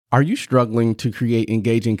Are you struggling to create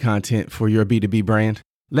engaging content for your B2B brand?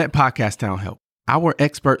 Let Podcast Town help. Our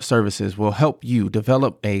expert services will help you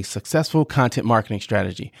develop a successful content marketing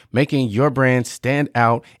strategy, making your brand stand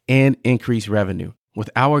out and increase revenue. With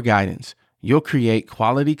our guidance, you'll create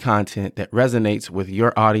quality content that resonates with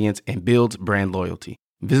your audience and builds brand loyalty.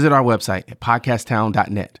 Visit our website at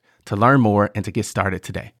podcasttown.net to learn more and to get started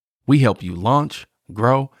today. We help you launch,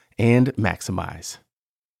 grow, and maximize.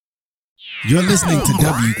 You're listening to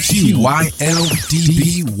WQYL-DB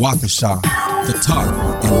Waukesha, the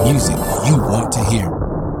talk and music you want to hear.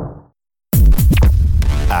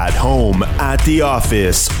 At home, at the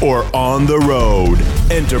office, or on the road.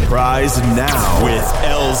 Enterprise Now with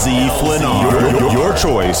LZ Flannard. Your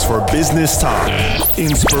choice for business talk.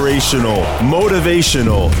 Inspirational,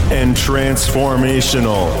 motivational, and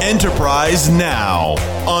transformational. Enterprise Now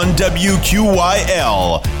on WQYL-DB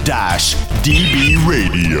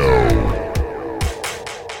Radio.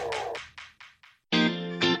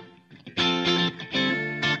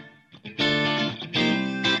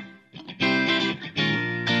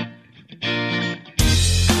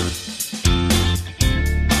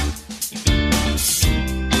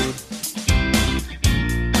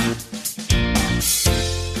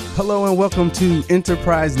 Hello and welcome to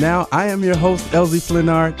Enterprise Now. I am your host, LZ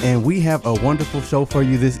Flannard, and we have a wonderful show for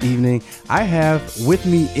you this evening. I have with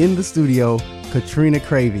me in the studio, Katrina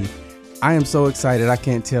Cravey. I am so excited. I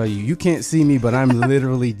can't tell you. You can't see me, but I'm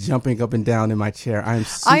literally jumping up and down in my chair. I am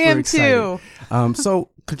super excited. Too.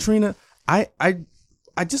 So, Katrina, I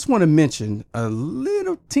just want to mention a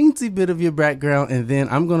little teensy bit of your background, and then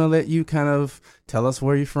I'm going to let you kind of tell us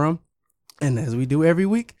where you're from. And as we do every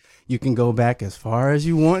week, you can go back as far as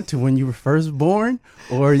you want to when you were first born,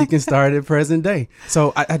 or you can start at present day.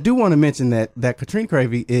 So I do want to mention that Katrina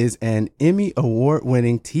Cravey is an Emmy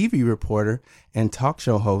award-winning TV reporter and talk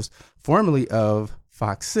show host, formerly of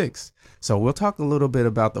Fox 6. So we'll talk a little bit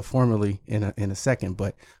about the formerly in a second.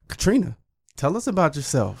 But Katrina, tell us about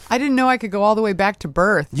yourself. I didn't know I could go all the way back to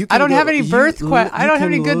birth. I don't have any I don't have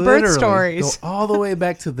any good birth stories. Go all the way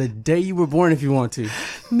back to the day you were born if you want to.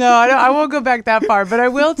 No, I won't go back that far, but I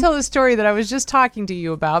will tell the story that I was just talking to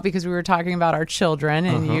you about because we were talking about our children,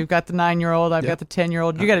 and you've got the 9-year-old, I've got the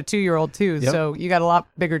 10-year-old, you got a 2-year-old too, so you got a lot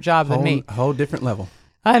bigger job than me. A whole different level.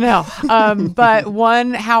 I know. But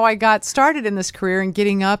how I got started in this career and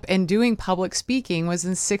getting up and doing public speaking was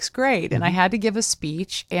in 6th grade. And I had to give a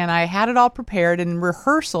speech, and I had it all prepared in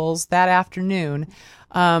rehearsals that afternoon.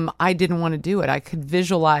 I didn't want to do it. I could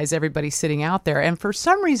visualize everybody sitting out there. And for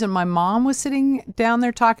some reason, my mom was sitting down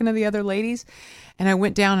there talking to the other ladies. And I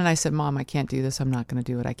went down and I said, Mom, I can't do this. I'm not going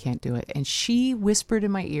to do it. I can't do it. And she whispered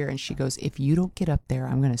in my ear and she goes, if you don't get up there,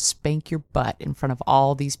 I'm going to spank your butt in front of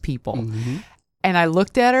all these people. Mm-hmm. And I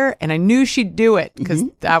looked at her, and I knew she'd do it, because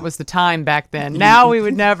that was the time back then. Now we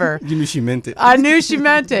would never. You knew she meant it. I knew she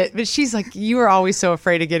meant it. But she's like, you were always so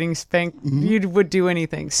afraid of getting spanked. Mm-hmm. You would do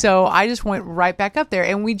anything. So I just went right back up there.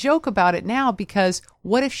 And we joke about it now, because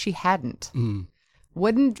what if she hadn't? Mm.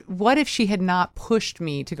 What if she had not pushed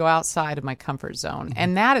me to go outside of my comfort zone? Mm-hmm.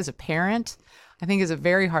 And that, as a parent, I think is a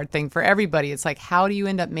very hard thing for everybody. It's like, how do you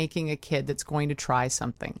end up making a kid that's going to try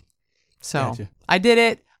something? So gotcha. I did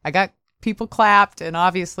it. I got people clapped, and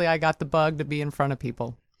obviously I got the bug to be in front of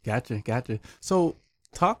people. Gotcha. So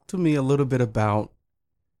talk to me a little bit about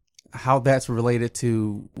how that's related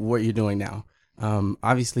to what you're doing now.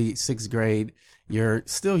 Obviously 6th grade, you're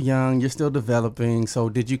still young, you're still developing. So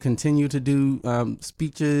did you continue to do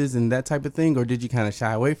speeches and that type of thing, or did you kind of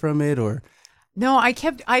shy away from it, or? No, I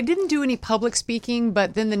didn't do any public speaking,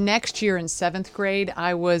 but then the next year in 7th grade,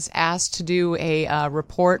 I was asked to do a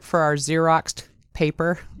report for our Xeroxed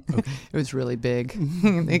paper. Okay. It was really big.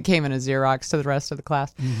 It came in a Xerox to the rest of the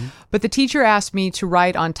class. Mm-hmm. But the teacher asked me to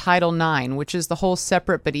write on Title IX, which is the whole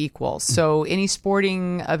separate but equal. So any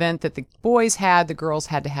sporting event that the boys had, the girls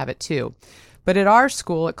had to have it too. But at our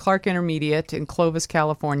school, at Clark Intermediate in Clovis,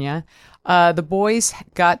 California, the boys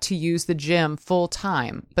got to use the gym full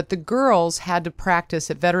time, but the girls had to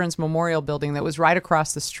practice at Veterans Memorial Building that was right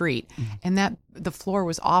across the street. Mm-hmm. And the floor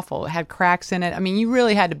was awful. It had cracks in it. I mean, you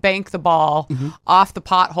really had to bank the ball off the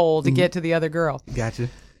pothole to get to the other girl. Gotcha.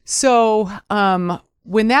 So,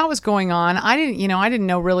 when that was going on, I didn't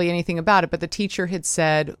know really anything about it, but the teacher had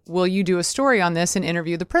said, will you do a story on this and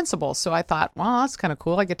interview the principal? So I thought, well, that's kind of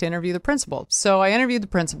cool. I get to interview the principal. So I interviewed the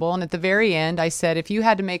principal, and at the very end, I said, if you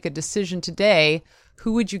had to make a decision today,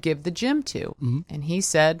 who would you give the gym to? Mm-hmm. And he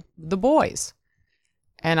said, the boys.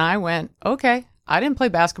 And I went, okay. I didn't play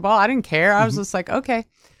basketball. I didn't care. I was just like, okay.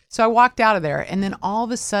 So I walked out of there, and then all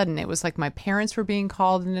of a sudden, it was like my parents were being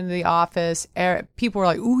called into the office. People were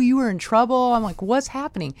like, ooh, you were in trouble. I'm like, what's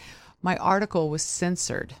happening? my article was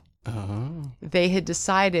censored. Uh-huh. They had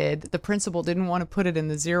decided the principal didn't want to put it in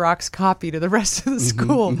the Xerox copy to the rest of the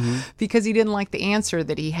school because he didn't like the answer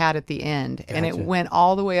that he had at the end. And it went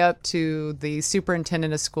all the way up to the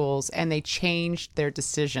superintendent of schools, and they changed their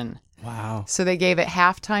decision. Wow. So they gave it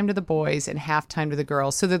halftime to the boys and halftime to the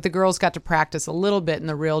girls so that the girls got to practice a little bit in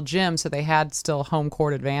the real gym, so they had still home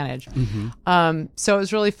court advantage. So it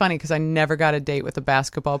was really funny because I never got a date with a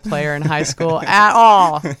basketball player in high school at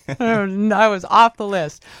all. I was off the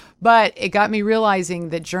list. But it got me realizing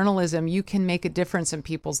that journalism, you can make a difference in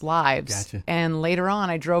people's lives. Gotcha. And later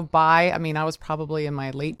on, I drove by. I mean, I was probably in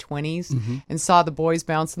my late 20s and saw the boys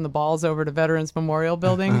bouncing the balls over to Veterans Memorial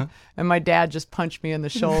Building. And my dad just punched me in the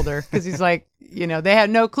shoulder because he's like, you know, they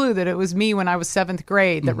had no clue that it was me when I was 7th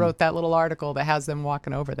grade that wrote that little article that has them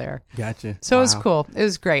walking over there. Gotcha. So it was cool. It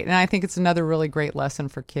was great. And I think it's another really great lesson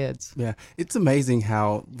for kids. Yeah. It's amazing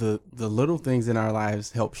how the little things in our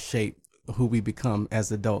lives help shape who we become as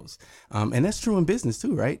adults. And that's true in business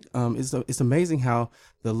too, right? It's amazing how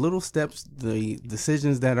the little steps, the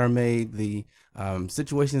decisions that are made, the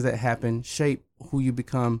situations that happen shape who you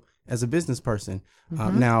become as a business person.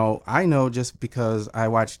 Now, I know just because I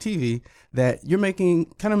watch TV that you're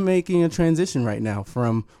making a transition right now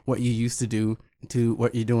from what you used to do to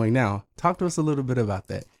what you're doing now. Talk to us a little bit about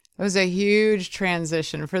that. It was a huge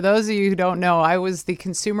transition. For those of you who don't know, I was the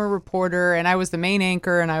consumer reporter and I was the main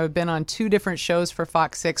anchor, and I had been on 2 different shows for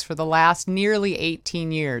Fox 6 for the last nearly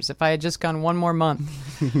 18 years. If I had just gone one more month,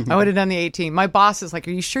 I would have done the 18. My boss is like,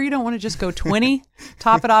 "Are you sure you don't want to just go 20?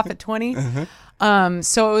 Top it off at 20?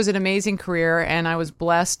 So it was an amazing career, and I was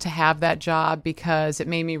blessed to have that job because it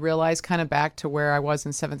made me realize, kind of back to where I was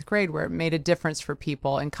in 7th grade, where it made a difference for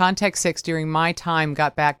people. And Contact 6 during my time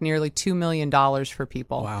got back nearly $2 million for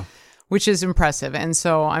people. Wow. Which is impressive. And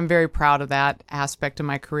so I'm very proud of that aspect of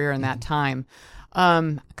my career in that time.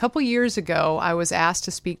 A couple years ago, I was asked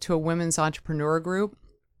to speak to a women's entrepreneur group.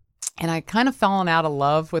 And I kind of fallen out of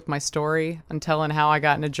love with my story and telling how I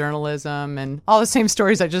got into journalism and all the same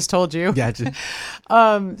stories I just told you. Gotcha.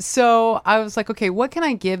 So I was like, okay, what can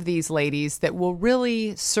I give these ladies that will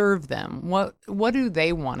really serve them? What do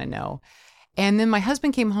they want to know? And then my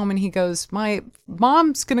husband came home and he goes, "My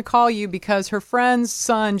mom's going to call you because her friend's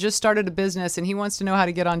son just started a business and he wants to know how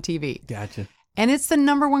to get on TV." Gotcha. And it's the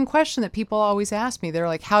number one question that people always ask me. They're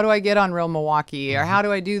like, "How do I get on Real Milwaukee?" Or "How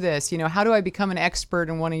do I do this? You know, how do I become an expert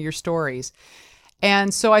in one of your stories?"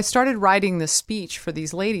 And so I started writing this speech for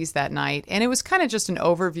these ladies that night. And it was kind of just an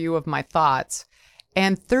overview of my thoughts.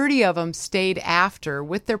 And 30 of them stayed after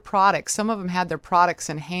with their products. Some of them had their products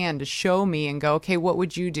in hand to show me and go, "Okay, what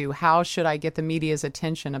would you do? How should I get the media's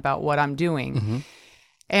attention about what I'm doing?"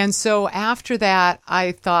 And so after that,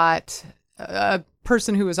 I thought, a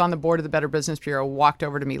person who was on the board of the Better Business Bureau walked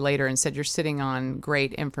over to me later and said, "You're sitting on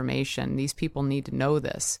great information. These people need to know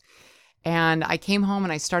this." And I came home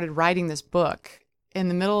and I started writing this book in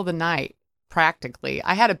the middle of the night. Practically,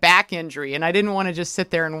 I had a back injury and I didn't want to just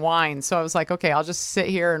sit there and whine. So I was like, okay, I'll just sit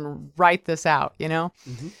here and write this out, you know?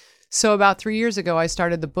 So about 3 years ago, I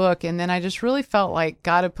started the book, and then I just really felt like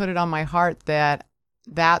God had put it on my heart that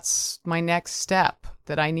that's my next step,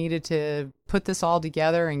 that I needed to put this all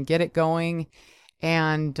together and get it going.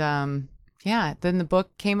 And then the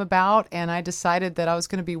book came about, and I decided that I was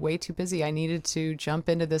going to be way too busy. I needed to jump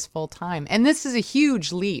into this full time. And this is a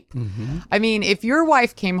huge leap. I mean, if your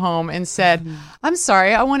wife came home and said, "I'm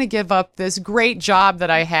sorry, I want to give up this great job that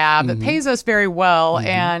I have that pays us very well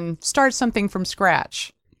and start something from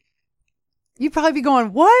scratch," you'd probably be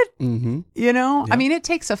going, "What?" You know? I mean, it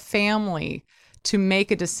takes a family to make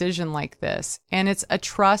a decision like this. And it's a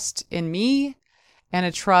trust in me and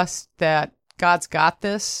a trust that God's got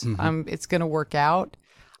this. It's going to work out.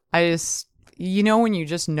 I just, you know, when you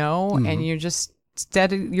just know and you're just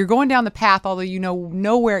steady, you're going down the path, although you know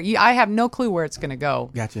nowhere. I have no clue where it's going to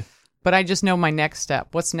go. Gotcha. But I just know my next step.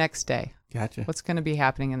 What's next day? Gotcha. What's going to be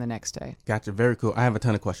happening in the next day? Gotcha. Very cool. I have a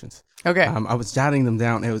ton of questions. Okay. I was jotting them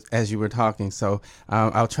down as you were talking, so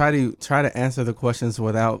I'll try to answer the questions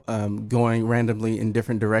without going randomly in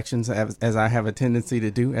different directions, as I have a tendency to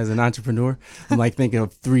do as an entrepreneur. I'm like thinking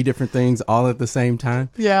of 3 different things all at the same time.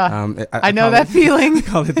 Yeah. I know that feeling. I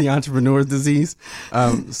call it the entrepreneur's disease.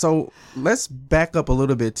 So let's back up a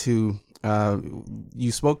little bit to.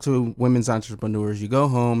 You spoke to women's entrepreneurs. You go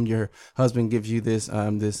home, your husband gives you this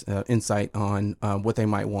insight on what they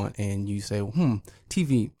might want, and you say,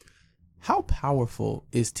 TV. How powerful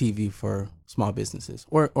is TV for small businesses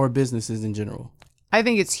or businesses in general? I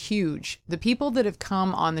think it's huge. The people that have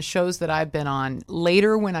come on the shows that I've been on,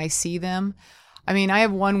 later when I see them, I mean, I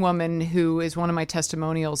have one woman who is one of my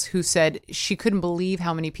testimonials who said she couldn't believe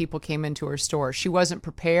how many people came into her store. She wasn't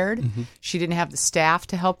prepared. She didn't have the staff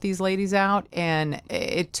to help these ladies out. And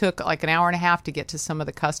it took like an hour and a half to get to some of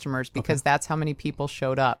the customers because that's how many people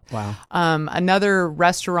showed up. Wow. Another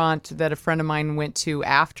restaurant that a friend of mine went to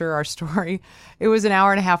after our story, it was an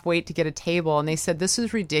hour and a half wait to get a table. And they said, this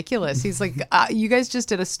is ridiculous. He's like, you guys just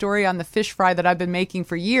did a story on the fish fry that I've been making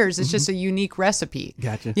for years. It's just a unique recipe.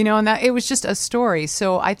 Gotcha. You know, and that it was just a story.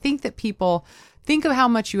 So I think that people think of how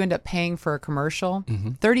much you end up paying for a commercial,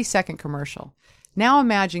 30-second commercial. Now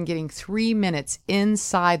imagine getting 3 minutes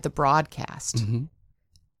inside the broadcast.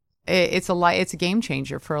 It's a game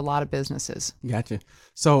changer for a lot of businesses. Gotcha.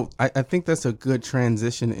 So I think that's a good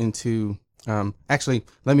transition into actually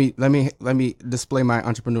let me display my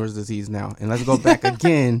entrepreneur's disease now, and let's go back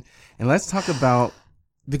again and let's talk about,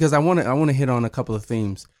 because I want to hit on a couple of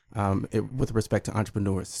themes with respect to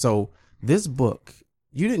entrepreneurs. So this book,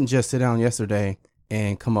 you didn't just sit down yesterday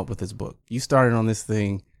and come up with this book. You started on this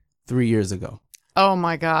thing 3 years ago. Oh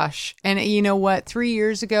my gosh. And you know what? 3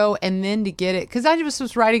 years ago, and then to get it, because I just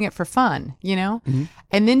was writing it for fun, you know?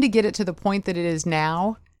 And then to get it to the point that it is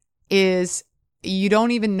now is you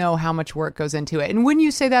don't even know how much work goes into it. And wouldn't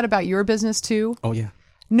you say that about your business too? Oh, yeah.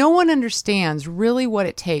 No one understands really what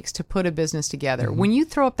it takes to put a business together. When you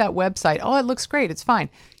throw up that website, oh, it looks great, it's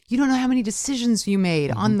fine. You don't know how many decisions you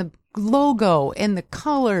made on the logo and the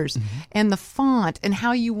colors and the font and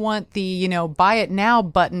how you want the, buy it now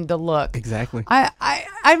button to look. Exactly. I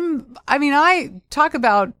talk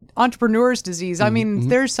about entrepreneur's disease. I mean,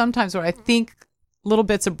 there's sometimes where I think little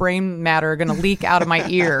bits of brain matter are going to leak out of my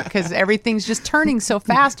ear because everything's just turning so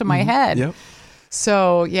fast in my head. Yep.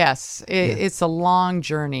 So yes, it's a long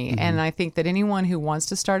journey. And I think that anyone who wants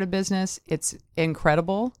to start a business, it's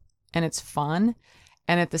incredible and it's fun.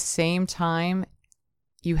 And at the same time,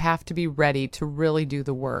 you have to be ready to really do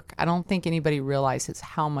the work. I don't think anybody realizes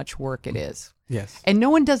how much work it is. Yes. And no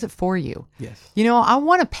one does it for you. Yes. I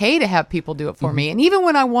want to pay to have people do it for me. And even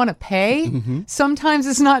when I want to pay, sometimes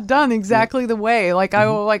it's not done exactly the way. Like I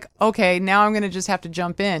will okay, now I'm going to just have to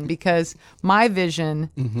jump in because my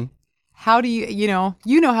vision, how do you know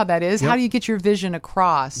how that is. How do you get your vision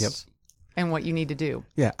across and what you need to do?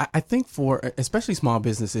 Yeah, I think for especially small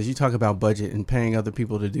businesses, you talk about budget and paying other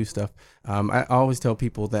people to do stuff. I always tell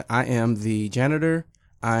people that I am the janitor,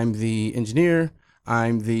 I'm the engineer,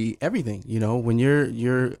 I'm the everything. When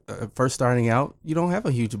you're first starting out, you don't have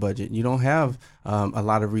a huge budget. You don't have a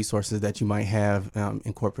lot of resources that you might have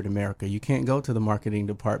in corporate America. You can't go to the marketing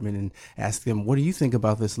department and ask them, what do you think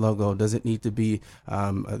about this logo? Does it need to be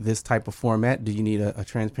this type of format? Do you need a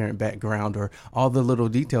transparent background, or all the little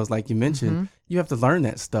details like you mentioned? You have to learn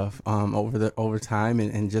that stuff over time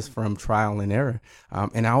and just from trial and error.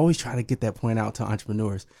 And I always try to get that point out to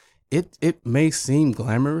entrepreneurs. It may seem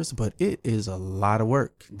glamorous, but it is a lot of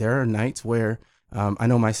work. There are nights where I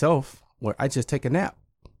know myself where I just take a nap.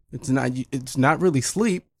 It's not really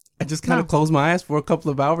sleep. I just kind of close my eyes for a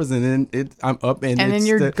couple of hours and then I'm up and then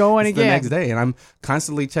you're going again the next day. And I'm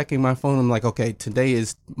constantly checking my phone. I'm like, okay, today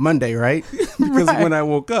is Monday, right? Because when I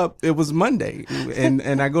woke up, it was Monday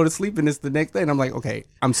and I go to sleep and it's the next day. And I'm like, okay,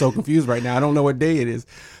 I'm so confused right now. I don't know what day it is.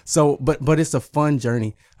 So, but it's a fun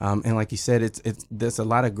journey. And like you said, there's a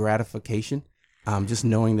lot of gratification. Just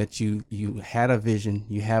knowing that you had a vision,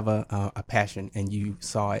 you have a passion, and you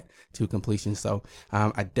saw it to completion. So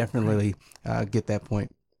I definitely get that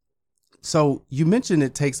point. So you mentioned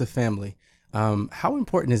it takes a family. How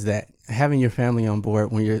important is that, having your family on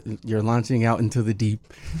board when you're launching out into the deep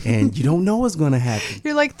and you don't know what's going to happen?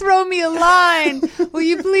 You're like, throw me a line. Will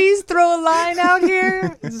you please throw a line out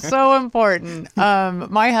here? It's so important.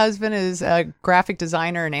 My husband is a graphic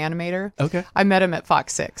designer and animator. Okay. I met him at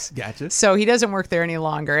Fox 6. Gotcha. So he doesn't work there any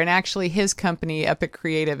longer. And actually his company, Epic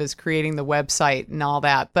Creative, is creating the website and all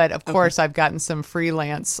that. But of course, I've gotten some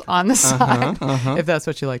freelance on the side, if that's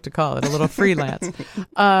what you like to call it, a little freelance.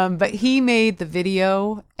 But he made the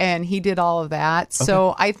video and he did all of that. Okay.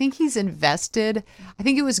 So I think he's invested. I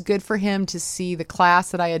think it was good for him to see the class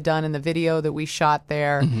that I had done in the video that we shot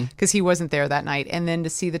there, because he wasn't there that night. And then to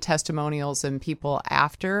see the testimonials and people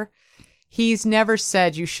after. He's never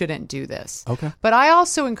said you shouldn't do this. Okay. But I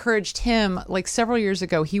also encouraged him, like several years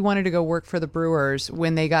ago, he wanted to go work for the Brewers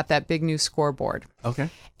when they got that big new scoreboard. Okay.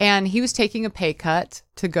 And he was taking a pay cut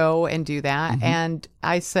to go and do that. And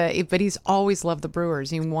I said, but he's always loved the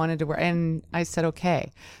Brewers. He wanted to work. And I said,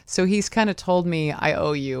 okay. So he's kind of told me, I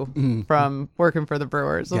owe you from working for the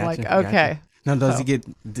Brewers. I'm like, okay. Gotcha. Now,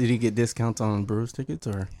 did he get discounts on Brewers tickets,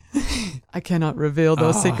 or? I cannot reveal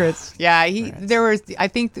those secrets. Yeah, I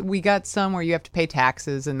think that we got some where you have to pay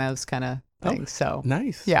taxes and those kind of thing. So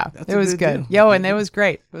nice. Yeah, That's it a was good good. deal. And it was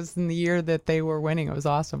great. It was in the year that they were winning. It was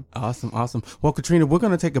awesome. Awesome. Well, Katrina, we're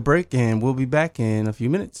going to take a break and we'll be back in a few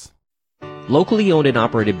minutes. Locally owned and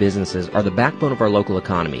operated businesses are the backbone of our local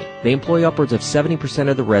economy. They employ upwards of 70%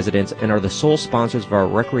 of the residents and are the sole sponsors of our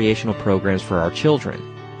recreational programs for our children.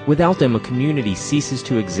 Without them, a community ceases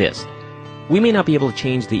to exist. We may not be able to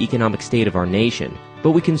change the economic state of our nation,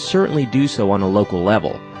 but we can certainly do so on a local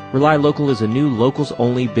level. Rely Local is a new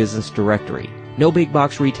locals-only business directory. No big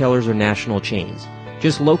box retailers or national chains.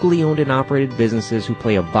 Just locally owned and operated businesses who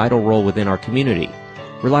play a vital role within our community.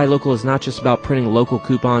 Rely Local is not just about printing local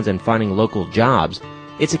coupons and finding local jobs.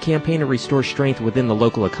 It's a campaign to restore strength within the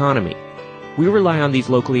local economy. We rely on these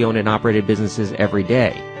locally owned and operated businesses every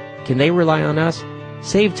day. Can they rely on us?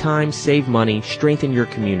 Save time, save money, strengthen your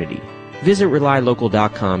community. Visit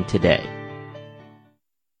RelyLocal.com today.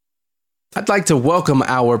 I'd like to welcome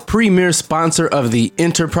our premier sponsor of the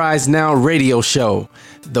Enterprise Now radio show,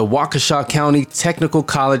 the Waukesha County Technical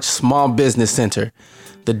College Small Business Center.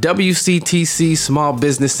 The WCTC Small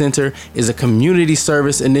Business Center is a community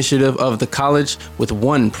service initiative of the college with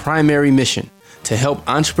one primary mission: to help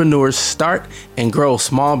entrepreneurs start and grow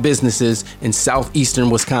small businesses in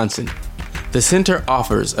southeastern Wisconsin. The center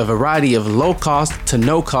offers a variety of low-cost to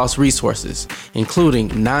no-cost resources, including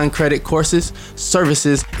non-credit courses,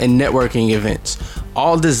 services, and networking events,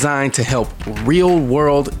 all designed to help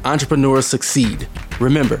real-world entrepreneurs succeed.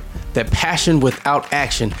 Remember that passion without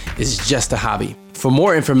action is just a hobby. For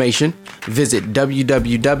more information, visit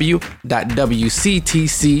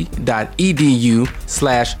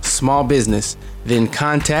www.wctc.edu/smallbusiness, then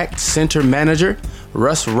contact Center Manager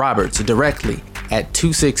Russ Roberts directly at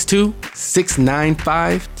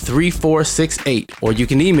 262-695-3468, or you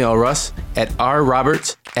can email Russ at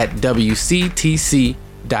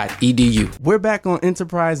rroberts@wctc.edu. We're back on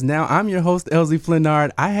Enterprise Now. I'm your host, LZ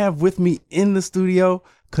Flinnard. I have with me in the studio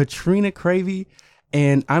Katrina Cravey,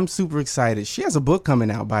 and I'm super excited. She has a book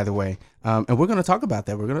coming out, by the way, and we're going to talk about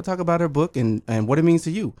that. We're going to talk about her book and what it means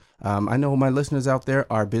to you. I know my listeners out there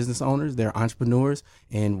are business owners, they're entrepreneurs,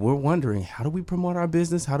 and we're wondering, how do we promote our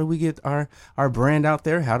business? How do we get our brand out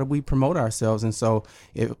there? How do we promote ourselves? And so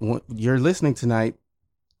if you're listening tonight,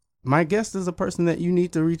 my guest is a person that you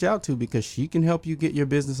need to reach out to because she can help you get your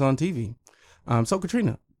business on TV. So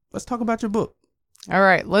Katrina, let's talk about your book. All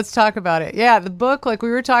right, let's talk about it. Yeah, the book, like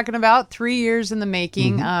we were talking about, 3 years in the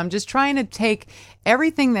making, just trying to take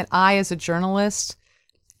everything that I, as a journalist,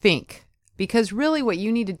 think. Because really what you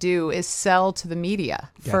need to do is sell to the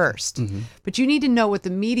media first. But you need to know what the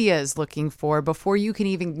media is looking for before you can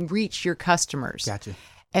even reach your customers. Gotcha.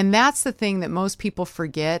 And that's the thing that most people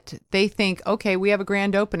forget. They think, okay, we have a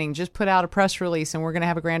grand opening. Just put out a press release and we're going to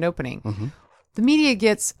have a grand opening. The media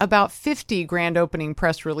gets about 50 grand opening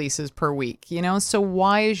press releases per week, So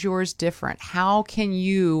why is yours different? How can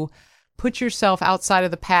you put yourself outside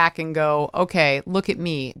of the pack and go, okay, look at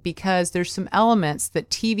me? Because there's some elements that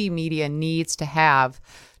TV media needs to have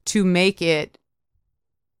to make it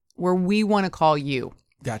where we want to call you.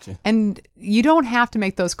 Gotcha. And you don't have to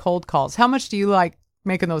make those cold calls. How much do you like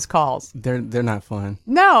making those calls? They're not fun.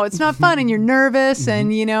 No, it's not fun. And you're nervous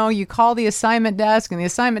and, you call the assignment desk and the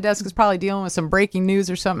assignment desk is probably dealing with some breaking news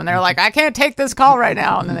or something. And they're like, I can't take this call right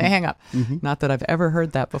now. And then they hang up. Not that I've ever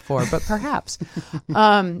heard that before, but perhaps.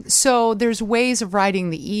 So there's ways of writing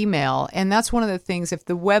the email. And that's one of the things,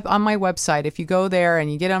 on my website, if you go there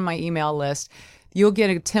and you get on my email list, you'll get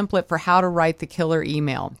a template for how to write the killer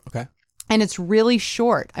email. Okay. And it's really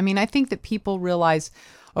short. I mean, I think that people realize,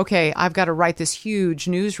 okay, I've got to write this huge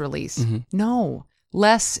news release. No,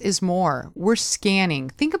 less is more. We're scanning.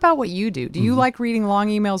 Think about what you do. Do you like reading long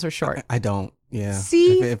emails or short? I don't. Yeah.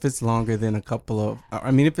 See? If it's longer than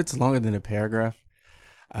if it's longer than a paragraph,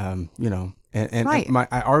 and Right.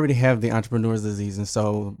 I already have the entrepreneur's disease. And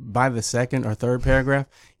so by the second or third paragraph,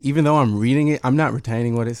 even though I'm reading it, I'm not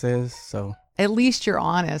retaining what it says. So At least you're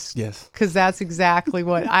honest. yes. Because that's exactly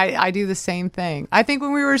what I do the same thing. I think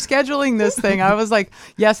when we were scheduling this thing, I was like,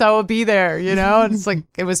 yes, I will be there, and it's like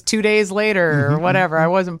it was 2 days later or whatever. I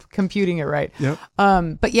wasn't computing it right. Yep.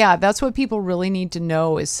 But yeah, that's what people really need to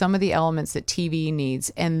know is some of the elements that TV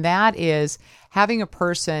needs. And that is having a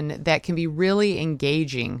person that can be really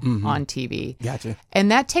engaging on TV. Gotcha. And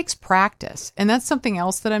that takes practice. And that's something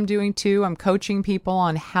else that I'm doing too. I'm coaching people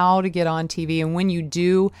on how to get on TV. And when you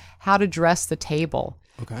do, how to dress the table,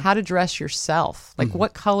 Okay. how to dress yourself. Like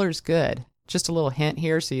what color's good? just a little hint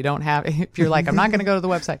here so you don't have, if you're like, I'm not going to go to the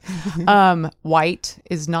website. White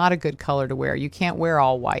is not a good color to wear. You can't wear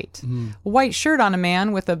all white. A white shirt on a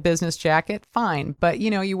man with a business jacket, fine. But,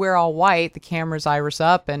 you wear all white, the camera's iris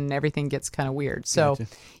up and everything gets kind of weird. So,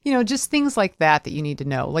 just things like that you need to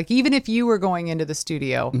know. Like even if you were going into the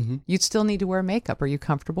studio, you'd still need to wear makeup. Are you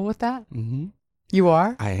comfortable with that? You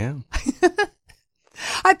are? I am.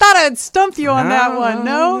 I thought I'd stump you on that one.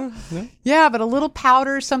 No? Yeah, but a little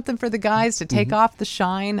powder, something for the guys to take off the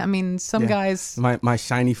shine. I mean, some guys... My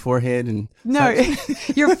shiny forehead and... No,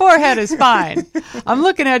 your forehead is fine. I'm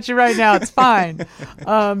looking at you right now. It's fine.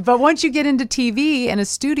 But once you get into TV and a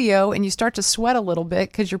studio and you start to sweat a little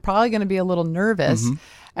bit because you're probably going to be a little nervous...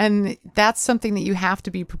 And that's something that you have to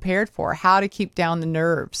be prepared for, how to keep down the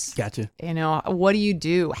nerves. Gotcha. What do you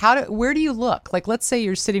do? Where do you look? Like, let's say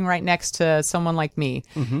you're sitting right next to someone like me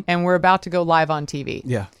and we're about to go live on TV.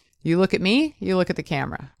 Yeah. You look at me, you look at the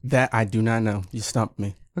camera. That I do not know. You stumped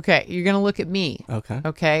me. Okay. You're going to look at me. Okay.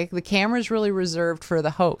 Okay. The camera is really reserved for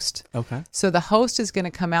the host. Okay. So the host is going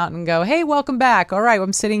to come out and go, hey, welcome back. All right.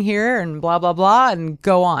 I'm sitting here and blah, blah, blah, and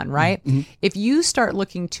go on. Right. If you start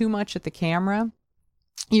looking too much at the camera,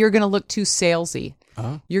 you're going to look too salesy.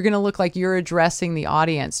 You're going to look like you're addressing the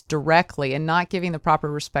audience directly and not giving the proper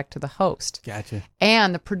respect to the host. Gotcha.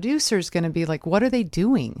 And the producer's going to be like, what are they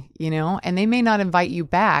doing? And they may not invite you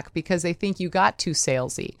back because they think you got too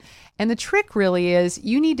salesy. And the trick really is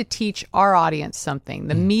you need to teach our audience something,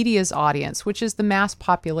 the media's audience, which is the mass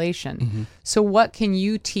population. So what can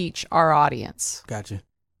you teach our audience? Gotcha.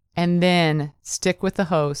 And then stick with the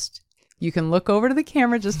host. You can look over to the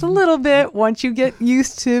camera just a little bit once you get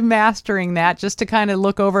used to mastering that, just to kind of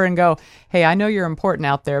look over and go, hey, I know you're important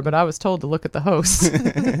out there, but I was told to look at the host.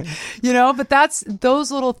 But that's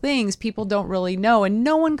those little things people don't really know. And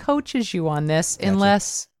no one coaches you on this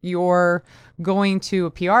unless you're going to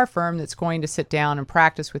a PR firm that's going to sit down and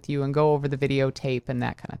practice with you and go over the videotape and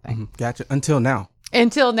that kind of thing. Gotcha. Until now.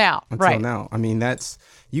 Until now. I mean,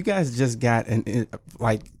 you guys just got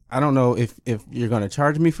I don't know if you're going to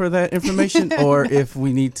charge me for that information or if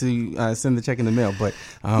we need to send the check in the mail, but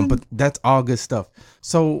that's all good stuff.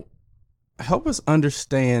 So help us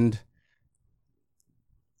understand,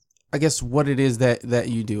 I guess, what it is that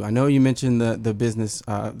you do. I know you mentioned the business,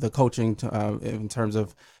 the coaching in terms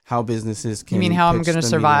of how businesses can. You mean how I'm going to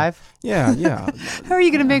survive? Yeah. How are you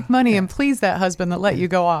going to make money and please that husband that let you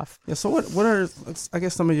go off? Yeah. So what are, I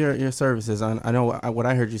guess, some of your services? I know what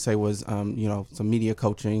I heard you say was some media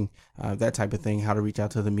coaching, that type of thing, how to reach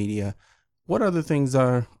out to the media. What other things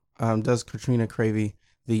does Katrina Cravey,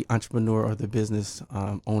 the entrepreneur or the business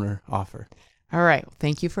owner, offer? All right.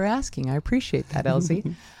 Thank you for asking. I appreciate that,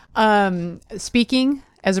 Elsie. Speaking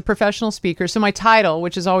as a professional speaker. So my title,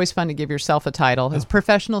 which is always fun to give yourself a title, is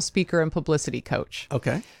professional speaker and publicity coach.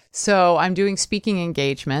 Okay. So I'm doing speaking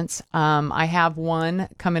engagements. I have one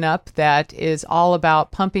coming up that is all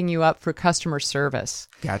about pumping you up for customer service.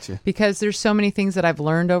 Gotcha. Because there's so many things that I've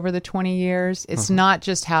learned over the 20 years. It's not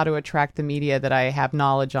just how to attract the media that I have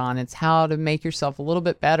knowledge on. It's how to make yourself a little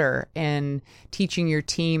bit better in teaching your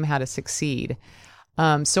team how to succeed.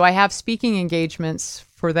 So I have speaking engagements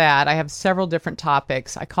for that. I have several different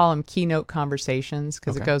topics. I call them keynote conversations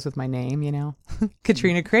because it goes with my name,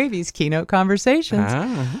 Katrina Cravey's Keynote Conversations.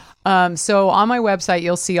 So on my website,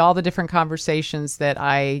 you'll see all the different conversations that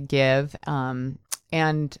I give. And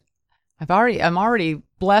I'm already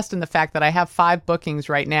blessed in the fact that I have 5 bookings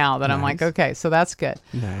right now that I'm like, okay, so that's good.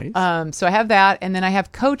 Nice. So I have that. And then I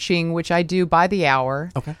have coaching, which I do by the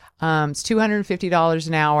hour. Okay. It's $250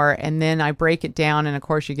 an hour. And then I break it down. And of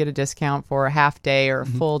course, you get a discount for a half day or a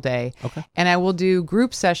full day. Okay. And I will do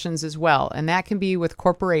group sessions as well. And that can be with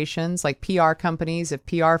corporations like PR companies. If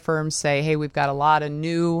PR firms say, hey, we've got a lot of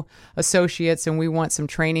new associates and we want some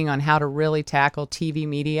training on how to really tackle TV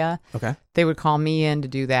media. Okay. They would call me in to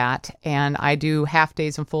do that. And I do half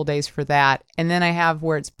days and full days for that. And then I have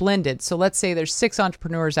where it's blended. So let's say there's 6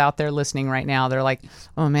 entrepreneurs out there listening right now. They're like,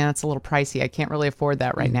 oh man, that's a little pricey. I can't really afford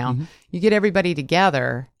that right now. You get everybody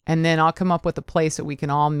together and then I'll come up with a place that we can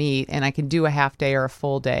all meet and I can do a half day or a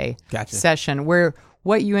full day session where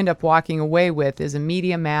what you end up walking away with is a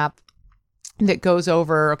media map that goes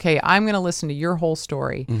over, okay, I'm going to listen to your whole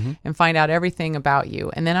story and find out everything about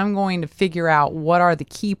you. And then I'm going to figure out what are the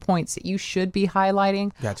key points that you should be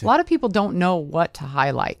highlighting. Gotcha. A lot of people don't know what to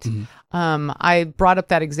highlight. I brought up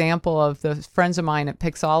that example of the friends of mine at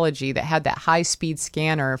Pixology that had that high-speed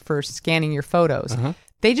scanner for scanning your photos.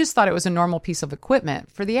 They just thought it was a normal piece of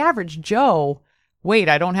equipment. For the average Joe, wait,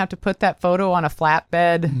 I don't have to put that photo on a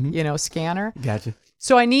flatbed, scanner? Gotcha.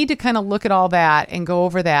 So I need to kind of look at all that and go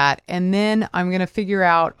over that. And then I'm going to figure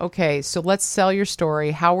out, okay, so let's sell your story,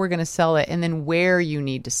 how we're going to sell it, and then where you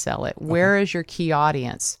need to sell it. Where is your key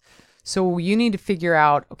audience? So you need to figure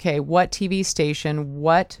out, okay, what TV station,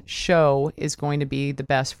 what show is going to be the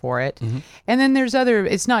best for it. And then there's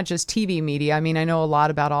it's not just TV media. I mean, I know a lot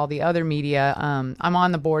about all the other media. I'm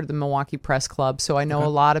on the board of the Milwaukee Press Club, so I know a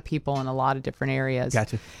lot of people in a lot of different areas.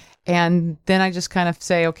 Gotcha. And then I just kind of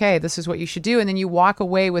say, okay, this is what you should do. And then you walk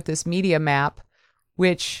away with this media map,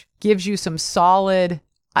 which gives you some solid,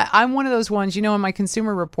 I'm one of those ones, in my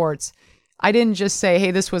consumer reports, I didn't just say,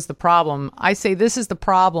 hey, this was the problem. I say, this is the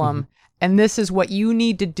problem. And this is what you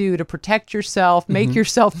need to do to protect yourself, make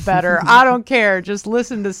yourself better. I don't care. Just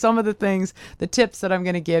listen to some of the things, the tips that I'm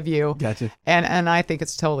going to give you. Gotcha. And I think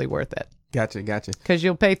it's totally worth it. Gotcha. Because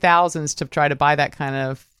you'll pay thousands to try to buy that kind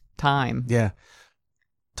of time. Yeah.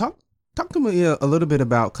 Talk to me a little bit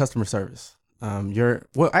about customer service.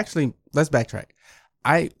 Actually, let's backtrack.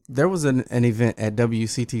 There was an event at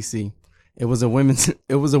WCTC. It was a women's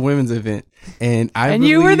event, and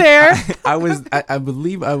you were there. I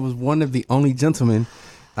believe I was one of the only gentlemen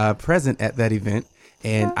present at that event,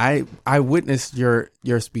 and I witnessed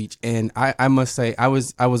your speech, and I must say I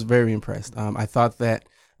was very impressed. I thought that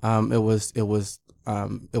it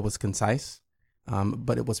was concise.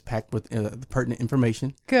 But it was packed with pertinent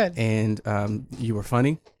information. Good. And you were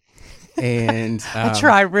funny. And I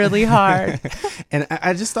try really hard. And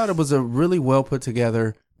I just thought it was a really well put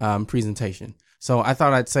together presentation. So I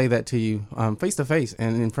thought I'd say that to you face to face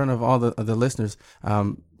and in front of all the listeners.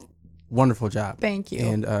 Wonderful job. Thank you.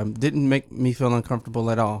 And didn't make me feel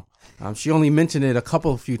uncomfortable at all. She only mentioned it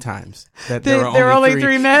a few times that there were only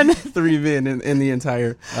three men. 3 men in the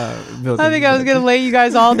entire building. I think I was going to lay you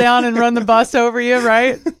guys all down and run the bus over you,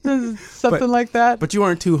 right? Something like that. But you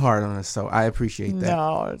weren't too hard on us, so I appreciate that.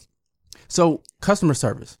 No. So customer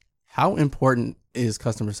service. How important is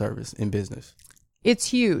customer service in business? It's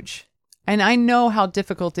huge. And I know how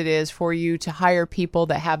difficult it is for you to hire people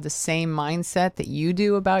that have the same mindset that you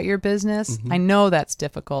do about your business. I know that's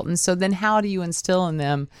difficult. And so then how do you instill in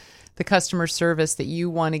them the customer service that you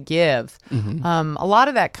want to give? A lot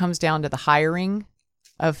of that comes down to the hiring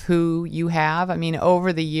of who you have. I mean,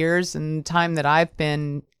 over the years and time that I've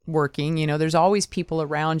been working, there's always people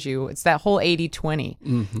around you. It's that whole 80-20.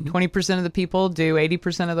 20% of the people do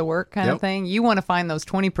 80% of the work kind of thing. You want to find those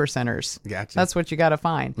 20%ers. Gotcha. That's what you got to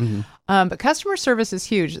find. But customer service is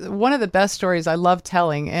huge. One of the best stories I love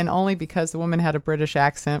telling, and only because the woman had a British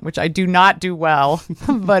accent, which I do not do well,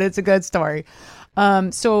 but it's a good story.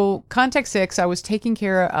 So Contact 6, I was taking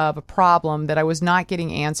care of a problem that I was not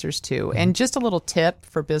getting answers to. And just a little tip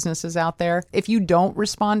for businesses out there, if you don't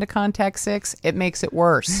respond to Contact 6, it makes it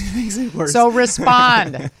worse. So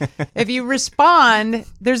respond. If you respond,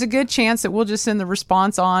 there's a good chance that we'll just send the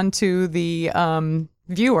response on to the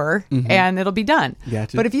viewer and it'll be done.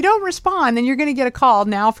 Gotcha. But if you don't respond, then you're going to get a call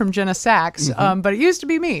now from Jenna Sachs. But it used to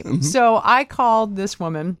be me. So I called this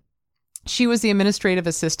woman. She was the administrative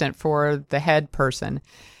assistant for the head person.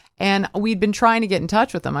 And we'd been trying to get in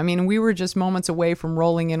touch with them. I mean, we were just moments away from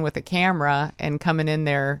rolling in with a camera and coming in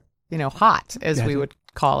there, hot, as we would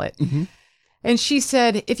call it. And she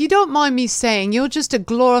said, if you don't mind me saying, you're just a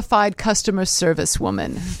glorified customer service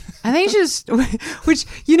woman. And they just, which,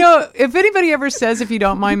 if anybody ever says, if you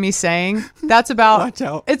don't mind me saying, that's about, watch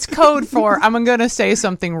out. It's code for, I'm going to say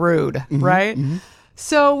something rude, right?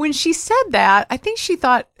 So when she said that, I think she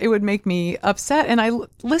thought it would make me upset. And I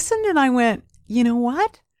listened and I went, you know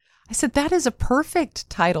what? I said, that is a perfect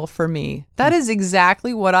title for me. That is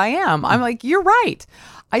exactly what I am. I'm like, you're right.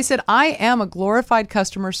 I said, I am a glorified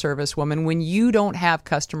customer service woman when you don't have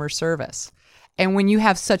customer service. And when you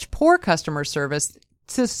have such poor customer service,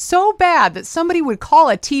 it's so bad that somebody would call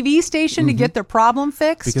a TV station to get their problem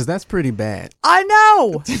fixed. Because that's pretty bad. I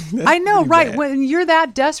know. I know, right. Bad. When you're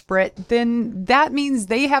that desperate, then that means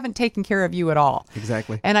they haven't taken care of you at all.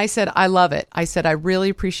 Exactly. And I said, I love it. I said, I really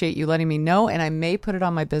appreciate you letting me know, and I may put it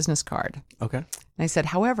on my business card. Okay. And I said,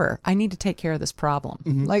 however, I need to take care of this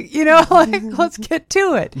problem. Let's get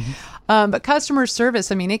to it. But customer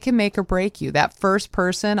service, I mean, it can make or break you. That first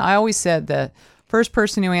person, I always said the first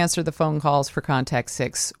person who answered the phone calls for Contact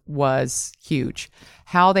 6 was huge.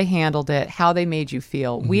 How they handled it, how they made you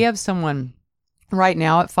feel. We have someone right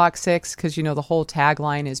now at Fox 6, because the whole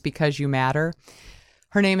tagline is because you matter.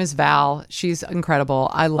 Her name is Val. She's incredible.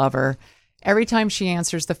 I love her. Every time she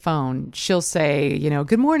answers the phone, she'll say,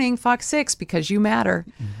 good morning, Fox 6, because you matter.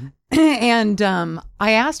 And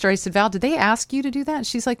I asked her, I said, Val, did they ask you to do that? And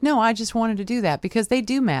she's like, no, I just wanted to do that because they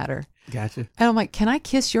do matter. Gotcha. And I'm like, can I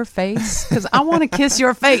kiss your face? Because I want to kiss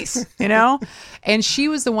your face, you know? And she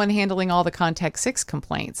was the one handling all the Contact 6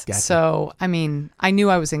 complaints. Gotcha. So, I mean, I knew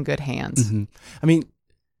I was in good hands. Mm-hmm. I mean,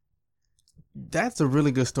 that's a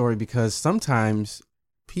really good story because sometimes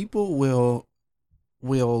people will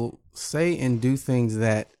say and do things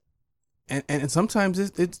that, and sometimes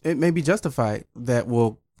it may be justified, that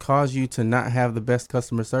will cause you to not have the best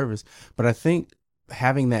customer service. But I think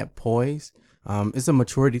having that poise, it's a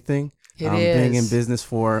maturity thing. It is. Being in business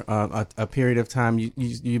for a period of time,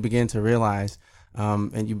 you begin to realize,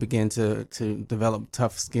 and you begin to develop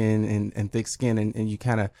tough skin and thick skin, and you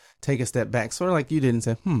kind of take a step back, sort of like you did, and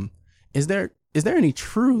say, is there any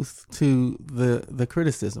truth to the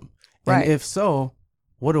criticism? Right. And if so,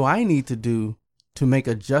 what do I need to do to make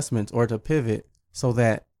adjustments or to pivot so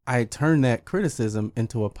that I turn that criticism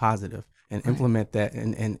into a positive and implement that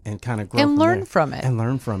and kind of grow And learn there. from it. And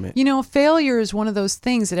learn from it. You know, failure is one of those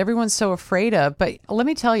things that everyone's so afraid of. But let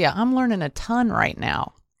me tell you, I'm learning a ton right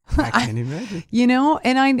now. I can't imagine. You know,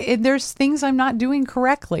 and there's things I'm not doing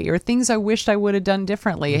correctly or things I wished I would have done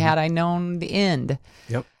differently had I known the end.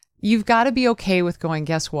 Yep. You've got to be okay with going,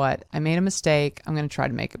 guess what? I made a mistake. I'm going to try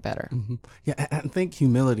to make it better. Mm-hmm. Yeah, I think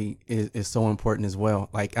humility is so important as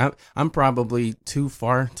well. Like I'm probably too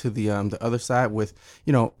far to the other side with,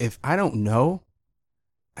 you know, if I don't know,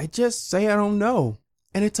 I just say I don't know,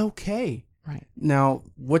 and it's okay. Right. Now,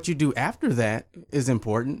 what you do after that is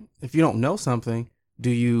important. If you don't know something,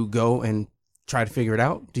 do you go and try to figure it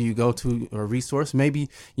out? Do you go to a resource? Maybe,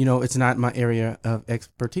 you know, it's not my area of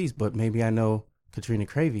expertise, but maybe I know Katrina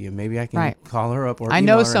Cravey, and maybe I can call her up, or I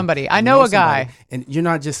know somebody. I know a guy. And you're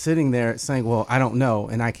not just sitting there saying, well, I don't know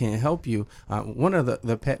and I can't help you. One of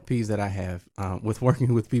the pet peeves that I have with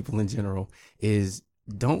working with people in general is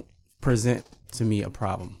don't present to me a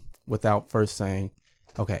problem without first saying,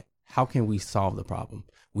 okay, how can we solve the problem?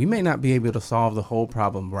 We may not be able to solve the whole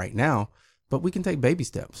problem right now, but we can take baby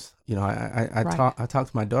steps. You know, I talk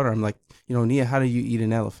to my daughter. I'm like, you know, Nia, how do you eat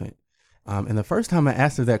an elephant? And the first time I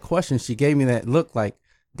asked her that question, she gave me that look like,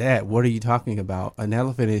 Dad, what are you talking about? An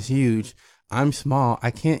elephant is huge. I'm small.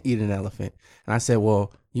 I can't eat an elephant. And I said,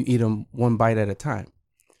 well, you eat them one bite at a time.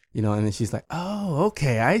 You know, and then she's like, oh,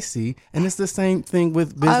 okay, I see. And it's the same thing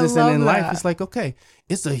with business and in life. It's like, okay,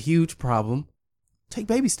 it's a huge problem. Take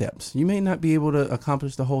baby steps. You may not be able to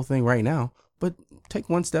accomplish the whole thing right now, but take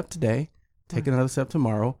one step today, take another step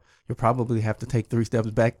tomorrow. You'll probably have to take 3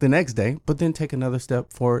 steps back the next day, but then take another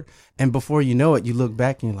step forward. And before you know it, you look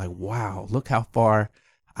back and you're like, wow, look how far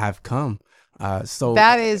I've come. So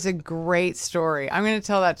that is a great story. I'm going to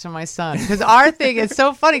tell that to my son because our thing, it's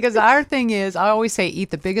so funny because our thing is, I always say,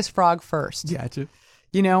 eat the biggest frog first. Gotcha.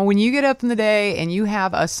 You know, when you get up in the day and you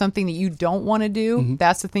have something that you don't want to do,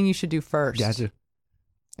 that's the thing you should do first. Gotcha.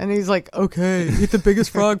 And he's like, okay, eat the biggest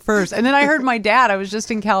frog first. And then I heard my dad, I was just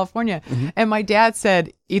in California, and my dad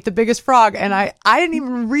said, eat the biggest frog. And I didn't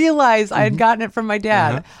even realize I had gotten it from my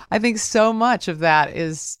dad. I think so much of that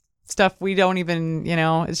is stuff we don't even, you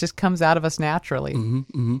know, it just comes out of us naturally.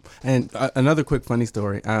 And another quick funny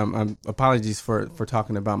story. Apologies for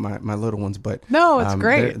talking about my little ones, but no, it's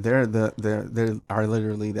great. They are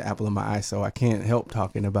literally the apple of my eye, so I can't help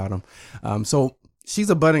talking about them. So she's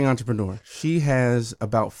a budding entrepreneur. She has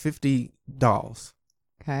about 50 dolls.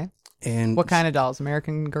 Okay. And what kind of dolls?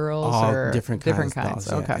 American Girls all or different kinds of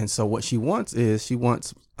dolls? Okay. Yeah. And so what she wants is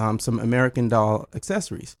some American Doll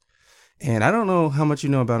accessories. And I don't know how much you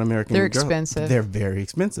know about American They're Girl. expensive. They're very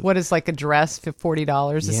expensive. What is like a dress for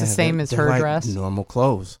 $40? It's the same as her like dress. Normal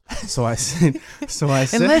clothes. So I said,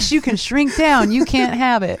 unless you can shrink down, you can't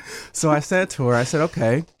have it. So I said to her, I said,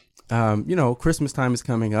 okay, you know, Christmas time is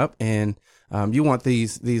coming up, and you want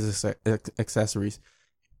these accessories.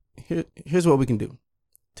 Here's what we can do.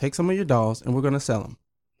 Take some of your dolls, and we're going to sell them.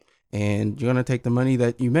 And you're going to take the money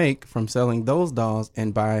that you make from selling those dolls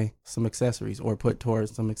and buy some accessories or put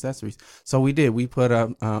towards some accessories. So we did. We put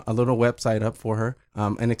a little website up for her,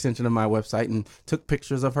 an extension of my website, and took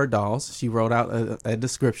pictures of her dolls. She wrote out a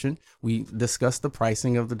description. We discussed the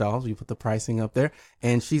pricing of the dolls. We put the pricing up there.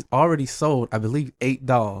 And she's already sold, I believe, 8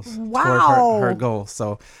 dolls toward her goal.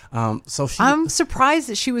 So I'm surprised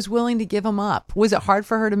that she was willing to give them up. Was it hard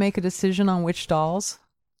for her to make a decision on which dolls?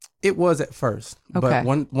 It was at first. Okay.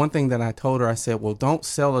 But one thing that I told her, I said, well, don't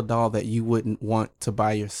sell a doll that you wouldn't want to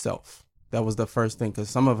buy yourself. That was the first thing,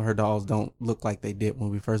 because some of her dolls don't look like they did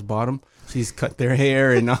when we first bought them. She's cut their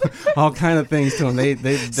hair and all kind of things to them.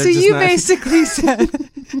 They're so you basically said,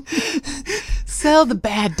 sell the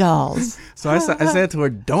bad dolls. So I said to her,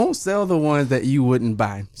 don't sell the ones that you wouldn't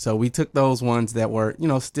buy. So we took those ones that were, you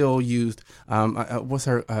know, still used. What's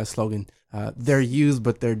her slogan? They're used,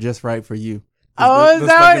 but they're just right for you. Oh, the is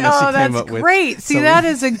that? slogan she Oh, came that's up with. great. See, So that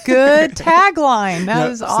is a good tagline. That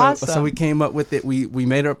is awesome. So we came up with it. We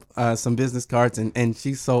made up some business cards, and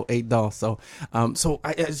she sold 8 dolls. So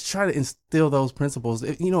I just try to instill those principles.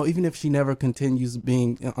 Even if she never continues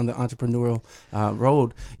being on the entrepreneurial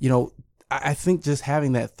road, I think just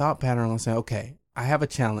having that thought pattern on saying, okay, I have a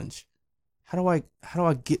challenge. How do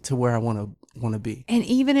I get to where I want to be? And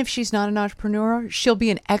even if she's not an entrepreneur, she'll be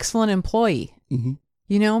an excellent employee. Mm-hmm.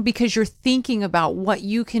 Because you're thinking about what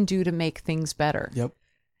you can do to make things better. Yep.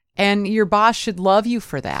 And your boss should love you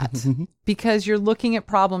for that because you're looking at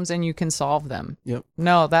problems and you can solve them. Yep.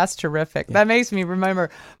 No, that's terrific. That makes me remember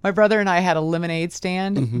my brother and I had a lemonade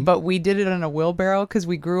stand, but we did it on a wheelbarrow because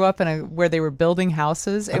we grew up where they were building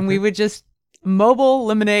houses, and we would just mobile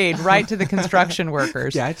lemonade right to the construction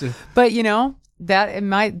workers. Gotcha. But that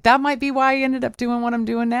might be why I ended up doing what I'm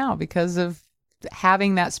doing now, because of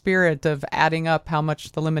having that spirit of adding up how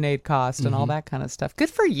much the lemonade cost and all that kind of stuff. Good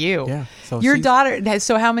for you. Yeah. So your daughter,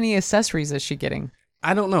 so how many accessories is she getting?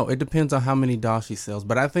 I don't know. It depends on how many dolls she sells,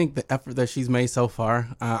 but I think the effort that she's made so far,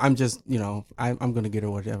 I'm just, I'm going to get her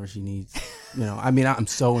whatever she needs. I'm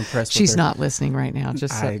so impressed with her. She's not listening right now.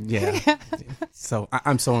 Just so. Yeah. So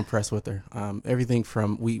I'm so impressed with her. Everything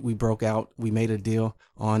from we broke out, we made a deal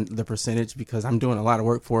on the percentage because I'm doing a lot of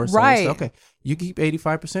work for her. So right. Said, okay, you keep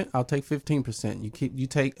 85%, I'll take 15%. You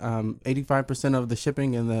take 85% of the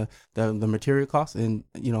shipping and the material costs, and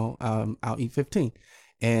I'll eat 15%.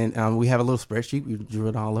 And we have a little spreadsheet. We drew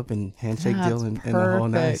it all up in handshake deal and the whole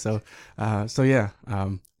night. So yeah.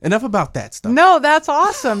 Enough about that stuff. No, that's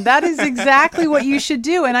awesome. That is exactly what you should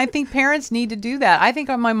do. And I think parents need to do that. I think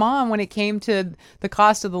my mom, when it came to the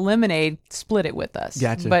cost of the lemonade, split it with us.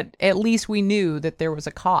 Gotcha. But at least we knew that there was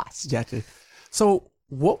a cost. Gotcha. So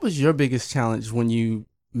what was your biggest challenge when you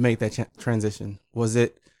made that transition? Was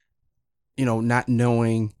it, not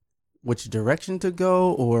knowing which direction to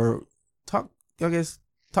go, or talk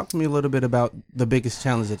to me a little bit about the biggest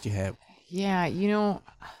challenge that you had. Yeah,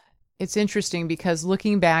 it's interesting because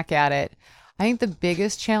looking back at it, I think the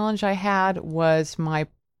biggest challenge I had was my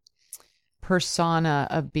persona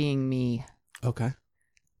of being me. Okay.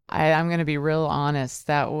 I'm going to be real honest.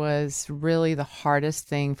 That was really the hardest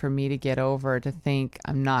thing for me to get over, to think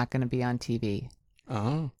I'm not going to be on TV.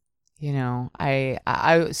 Oh.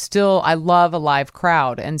 I love a live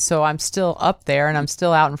crowd. And so I'm still up there and I'm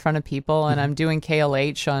still out in front of people, and I'm doing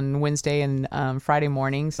KLH on Wednesday and Friday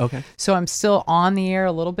mornings. Okay. So I'm still on the air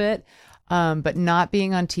a little bit, but not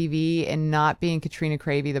being on TV and not being Katrina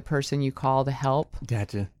Cravey, the person you call to help.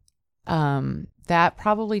 Gotcha. That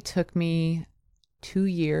probably took me 2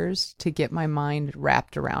 years to get my mind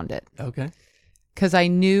wrapped around it. Okay. Because I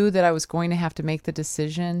knew that I was going to have to make the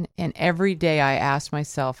decision. And every day I asked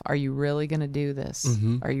myself, are you really going to do this?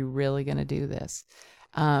 Mm-hmm. Are you really going to do this?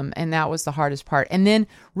 And that was the hardest part. And then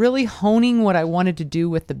really honing what I wanted to do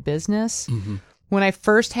with the business. Mm-hmm. When I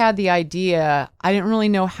first had the idea, I didn't really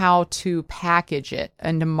know how to package it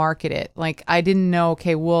and to market it. Like, I didn't know,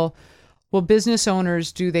 okay, well, business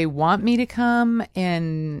owners, do they want me to come?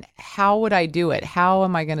 And how would I do it? How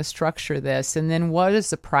am I going to structure this? And then what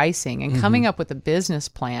is the pricing? And coming up with a business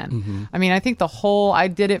plan. Mm-hmm. I mean, I think I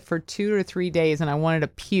did it for 2 or 3 days, and I wanted to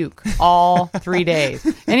puke all 3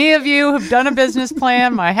 days. Any of you who've done a business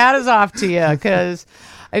plan, my hat is off to you, because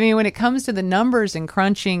I mean, when it comes to the numbers and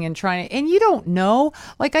crunching and and you don't know,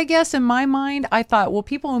 like, I guess in my mind, I thought, well,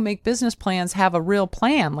 people who make business plans have a real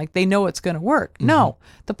plan, like they know it's going to work. Mm-hmm. No,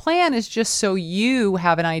 the plan is just so you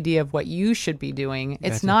have an idea of what you should be doing. Gotcha.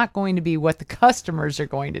 It's not going to be what the customers are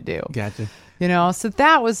going to do. Gotcha. So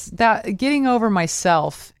that was getting over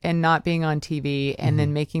myself and not being on TV and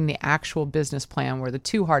then making the actual business plan were the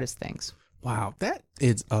two hardest things. Wow, that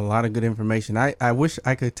is a lot of good information. I wish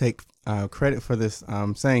I could take credit for this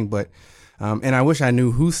saying, but and I wish I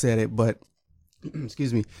knew who said it, but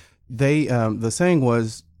excuse me. The saying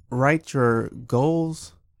was, write your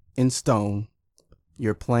goals in stone,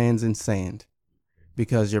 your plans in sand,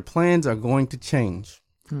 because your plans are going to change.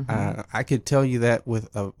 Mm-hmm. I could tell you that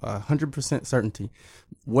with 100% certainty.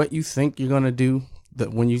 What you think you're going to do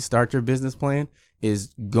when you start your business plan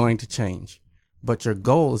is going to change, but your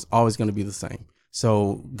goal is always going to be the same.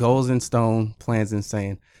 So goals in stone, plans in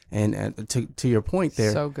sand. And to your point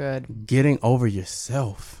there, so good. Getting over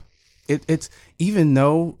yourself. It's even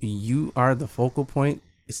though you are the focal point,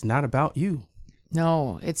 it's not about you.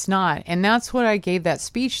 No, it's not. And that's what I gave that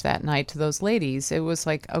speech that night to those ladies. It was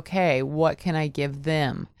like, okay, what can I give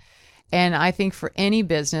them? And I think for any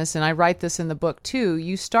business, and I write this in the book too,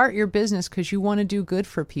 you start your business because you want to do good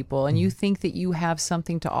for people and you think that you have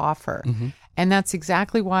something to offer. Mm-hmm. And that's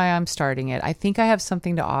exactly why I'm starting it. I think I have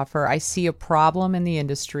something to offer. I see a problem in the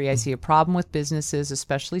industry. I see a problem with businesses,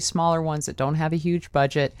 especially smaller ones that don't have a huge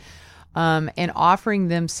budget, and offering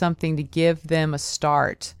them something to give them a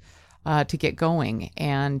start to get going.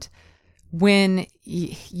 And when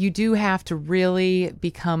you do have to really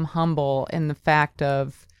become humble in the fact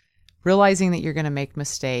of realizing that you're going to make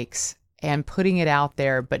mistakes and putting it out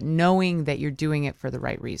there, but knowing that you're doing it for the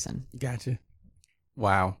right reason. Gotcha.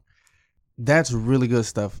 Wow. That's really good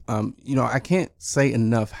stuff. I can't say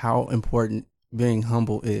enough how important being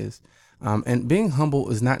humble is. And being humble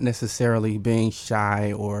is not necessarily being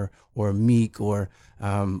shy or meek or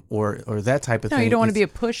that type of thing. No, you don't want to be a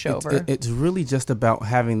pushover. It's really just about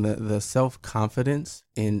having the self-confidence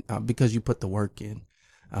in because you put the work in.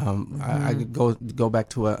 I could go back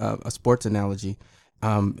to a sports analogy.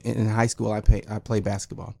 In high school, I played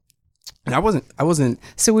basketball, and I wasn't.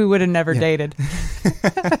 So we would have never dated.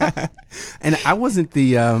 And I wasn't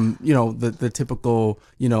the the typical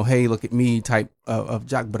hey, look at me type of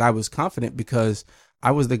jock, but I was confident because I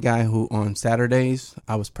was the guy who on Saturdays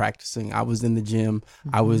I was practicing. I was in the gym.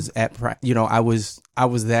 I was at I was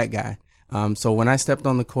that guy. So when I stepped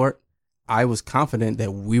on the court, I was confident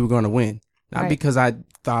that we were going to win, not because I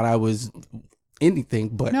thought I was anything,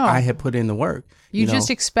 but I had put in the work. You just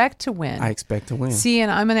expect to win. I expect to win. See,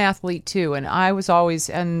 and I'm an athlete too, and I was always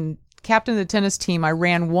captain of the tennis team. I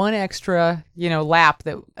ran one extra, lap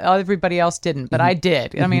that everybody else didn't, but I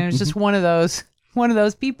did. I mean, it was just one of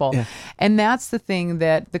those people. Yeah. And that's the thing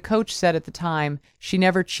that the coach said at the time, she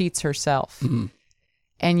never cheats herself. Mm-hmm.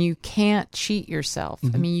 And you can't cheat yourself.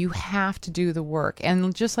 Mm-hmm. I mean, you have to do the work.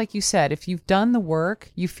 And just like you said, if you've done the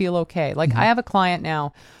work, you feel okay. Like I have a client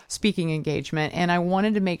now, speaking engagement, and I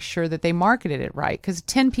wanted to make sure that they marketed it right. Because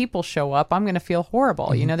 10 people show up, I'm going to feel horrible.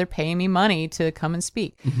 Mm-hmm. They're paying me money to come and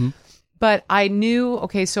speak. Mm-hmm. But I knew,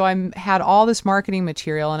 okay, so I had all this marketing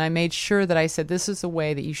material, and I made sure that I said, this is the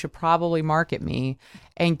way that you should probably market me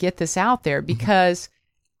and get this out there, because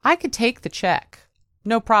I could take the check.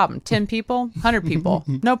 No problem. 10 people, 100 people,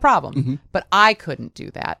 no problem. Mm-hmm. But I couldn't do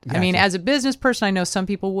that. Gotcha. I mean, as a business person, I know some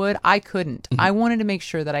people would. I couldn't. Mm-hmm. I wanted to make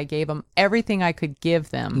sure that I gave them everything I could give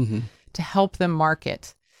them to help them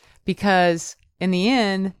market. Because in the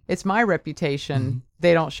end, it's my reputation.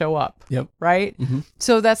 They don't show up. Yep. Right? Mm-hmm.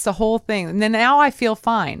 So that's the whole thing. And then now I feel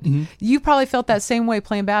fine. Mm-hmm. You probably felt that same way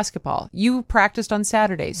playing basketball. You practiced on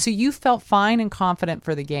Saturdays. So you felt fine and confident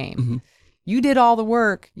for the game. Mm-hmm. You did all the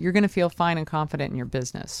work. You're going to feel fine and confident in your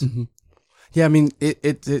business. Mm-hmm. Yeah, I mean,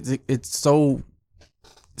 it's so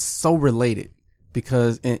related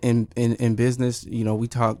because in business, we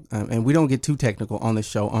talk and we don't get too technical on the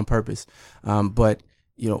show on purpose. But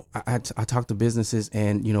I talk to businesses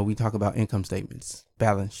and we talk about income statements,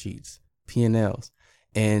 balance sheets, P&Ls,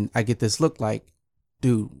 and I get this look like,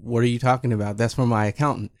 dude, what are you talking about? That's from my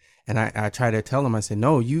accountant. And I try to tell them, I say,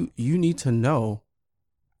 no, you need to know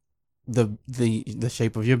the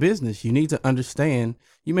shape of your business. You need to understand.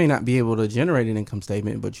 You may not be able to generate an income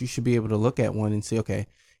statement, but you should be able to look at one and say, okay,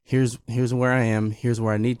 here's where I am, here's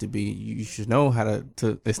where I need to be. You should know how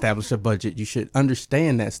to establish a budget. You should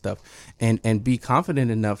understand that stuff and be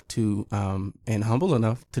confident enough to and humble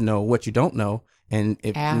enough to know what you don't know. And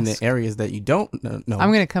if in the areas that you don't know,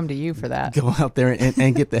 I'm going to come to you for that. Go out there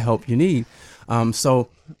and get the help you need. So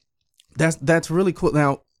that's really cool.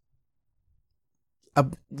 Now,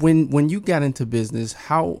 when you got into business,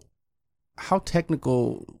 how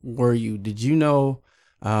technical were you? Did you know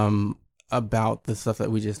about the stuff that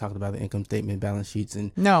we just talked about, the income statement, balance sheets,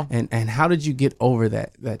 and no, and how did you get over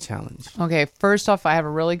that challenge? Okay, first off, I have a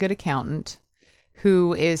really good accountant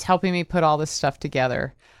who is helping me put all this stuff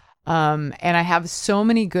together. And I have so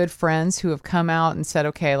many good friends who have come out and said,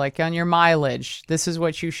 okay, like on your mileage, this is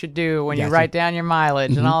what you should do when you write down your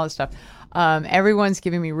mileage and all this stuff. Everyone's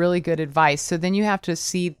giving me really good advice. So then you have to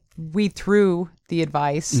weed through the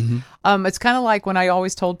advice. Mm-hmm. It's kind of like when I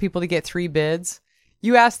always told people to get 3 bids.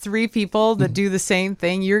 You ask 3 people that do the same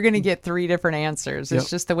thing, you're going to get 3 different answers. It's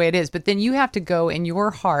just the way it is. But then you have to go in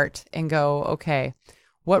your heart and go, okay,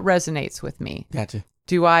 what resonates with me? Gotcha.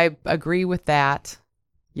 Do I agree with that?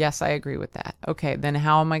 Yes, I agree with that. Okay, then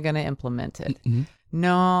how am I going to implement it? Mm-hmm.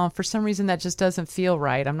 No, for some reason that just doesn't feel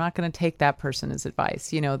right. I'm not going to take that person's advice,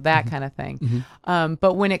 that kind of thing. Mm-hmm.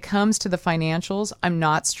 But when it comes to the financials, I'm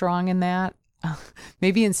not strong in that.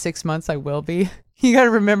 Maybe in 6 months I will be. You got to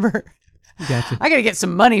remember, I got to get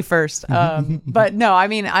some money first. But no, I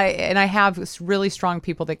mean, I have really strong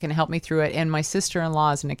people that can help me through it. And my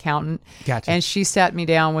sister-in-law is an accountant. Gotcha. And she sat me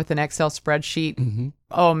down with an Excel spreadsheet. Mm-hmm.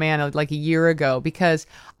 Oh man, like a year ago, because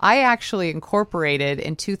I actually incorporated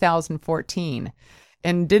in 2014.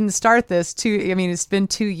 and didn't start this it's been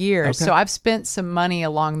 2 years. Okay. So I've spent some money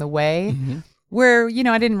along the way where,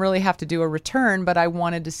 I didn't really have to do a return, but I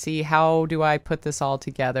wanted to see how do I put this all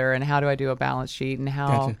together and how do I do a balance sheet and how...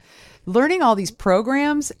 Gotcha. Learning all these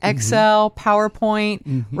programs, Excel,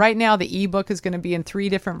 PowerPoint. Right now, the ebook is going to be in 3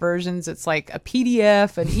 different versions. It's like a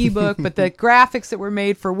PDF, an ebook, but the graphics that were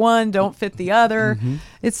made for one don't fit the other.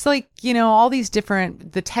 It's like, all these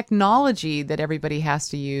different, the technology that everybody has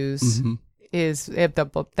to use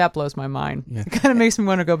that blows my mind. Yeah. It kind of makes me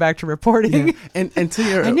want to go back to reporting. Yeah. And to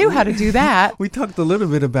your, I knew how to do that. We talked a little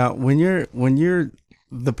bit about when you're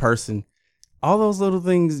the person, all those little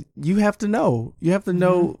things you have to know. You have to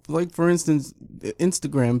know, like, for instance, the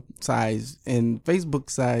Instagram size and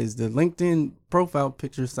Facebook size, the LinkedIn profile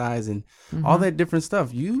picture size, and all that different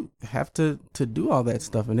stuff. You have to do all that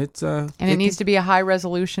stuff, and it's and it needs to be a high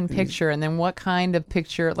resolution picture. And then what kind of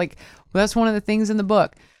picture? Like, that's one of the things in the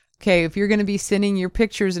book. Okay, if you're going to be sending your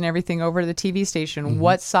pictures and everything over to the TV station,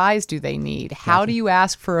 what size do they need? How do you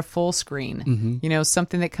ask for a full screen?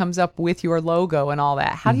 Something that comes up with your logo and all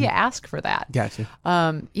that. How do you ask for that? Gotcha.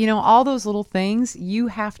 All those little things you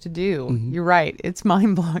have to do. You're right. It's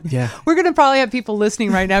mind-blowing. Yeah. We're going to probably have people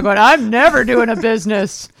listening right now going, I'm never doing a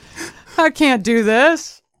business. I can't do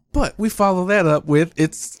this. But we follow that up with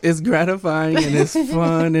it's gratifying and it's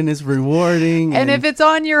fun and it's rewarding. And if it's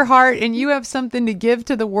on your heart and you have something to give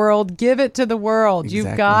to the world, give it to the world. Exactly.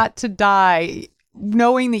 You've got to die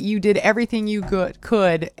knowing that you did everything you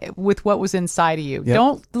could with what was inside of you. Yep.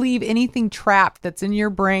 Don't leave anything trapped that's in your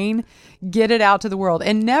brain. Get it out to the world.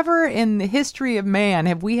 And never in the history of man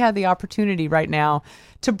have we had the opportunity right now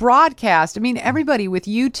to broadcast. I mean, everybody with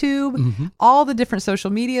YouTube, all the different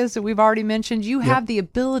social medias that we've already mentioned, you have the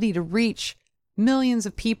ability to reach millions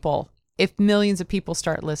of people if millions of people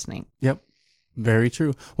start listening. Yep. Very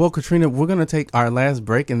true. Well, Katrina, we're going to take our last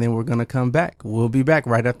break and then we're going to come back. We'll be back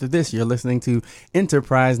right after this. You're listening to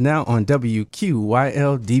Enterprise Now on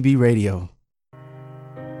WQYL DB Radio.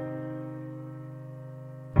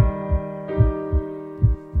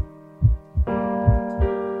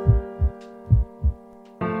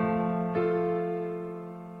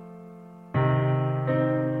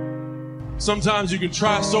 Sometimes you can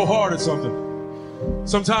try so hard at something.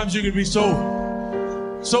 Sometimes you can be so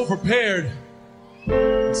prepared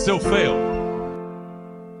and still fail.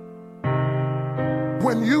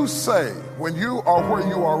 When you are where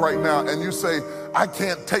you are right now and you say, I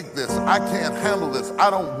can't take this, I can't handle this, I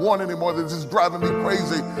don't want any more, this is driving me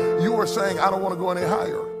crazy, you are saying, I don't want to go any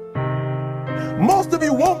higher. Most of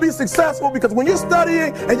you won't be successful because when you're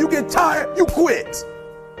studying and you get tired, you quit.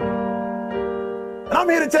 And I'm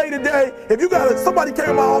here to tell you today, if you somebody came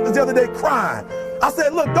to my office the other day crying. I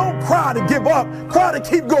said, look, don't cry to give up, cry to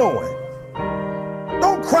keep going.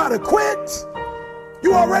 Don't cry to quit.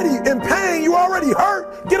 You already in pain, you already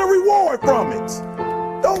hurt, get a reward from it.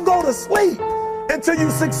 Don't go to sleep until you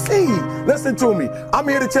succeed. Listen to me, I'm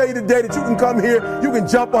here to tell you today that you can come here, you can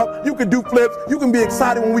jump up, you can do flips, you can be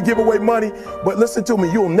excited when we give away money, but listen to me,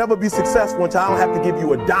 you'll never be successful until I don't have to give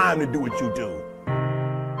you a dime to do what you do.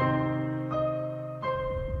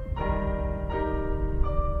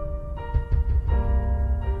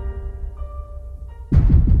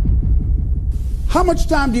 How much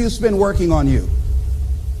time do you spend working on you?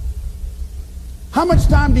 How much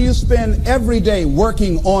time do you spend every day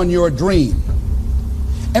working on your dream?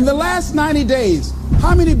 In the last 90 days,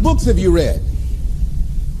 how many books have you read?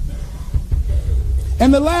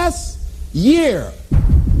 In the last year,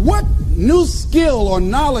 what new skill or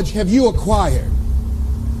knowledge have you acquired?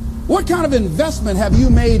 What kind of investment have you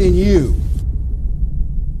made in you?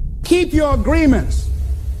 Keep your agreements.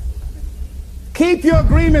 Keep your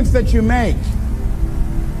agreements that you make.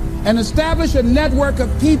 And establish a network of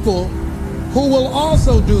people who will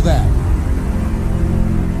also do that.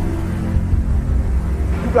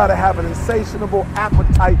 You gotta have an insatiable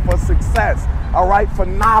appetite for success, all right, for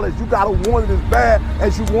knowledge. You gotta want it as bad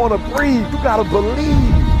as you wanna breathe. You gotta believe.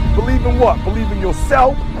 Believe in what? Believe in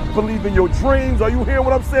yourself, believe in your dreams. Are you hearing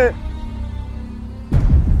what I'm saying?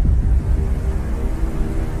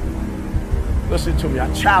 Listen to me,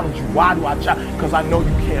 I challenge you. Why do I challenge? Because I know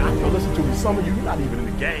you can. I know, listen to me, some of you, you're not even in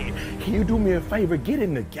the game. Can you do me a favor? Get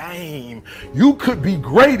in the game. You could be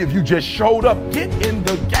great if you just showed up. Get in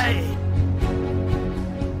the game.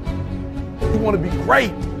 You want to be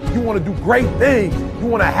great. You want to do great things. You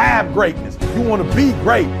want to have greatness. You want to be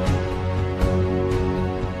great.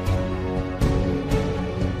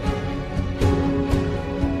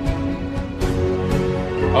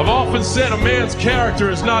 I've often said a man's character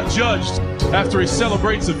is not judged after he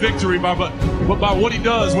celebrates a victory, but by what he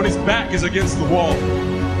does when his back is against the wall.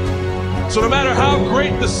 So no matter how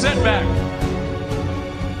great the setback,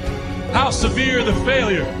 how severe the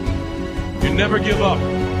failure, you never give up.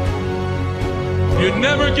 You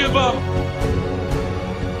never give up.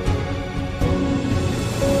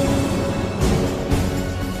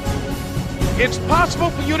 It's possible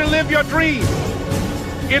for you to live your dream.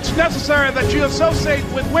 It's necessary that you associate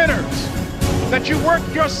with winners, that you work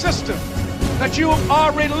your system, that you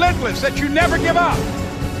are relentless, that you never give up.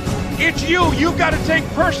 It's you. You've got to take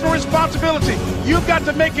personal responsibility. You've got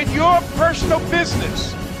to make it your personal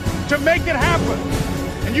business to make it happen.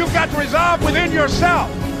 And you've got to resolve within yourself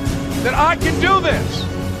that I can do this,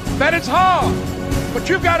 that it's hard, but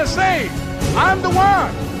you've got to say, I'm the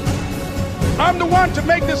one. I'm the one to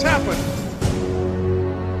make this happen.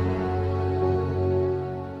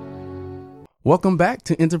 Welcome back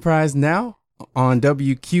to Enterprise Now on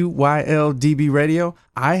WQYL DB Radio.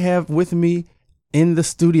 I have with me in the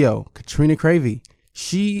studio Katrina Cravey.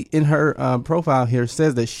 She, in her profile here,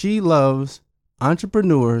 says that she loves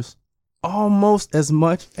entrepreneurs almost as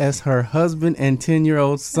much as her husband and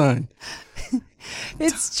 10-year-old son.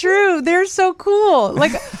 It's true. They're so cool.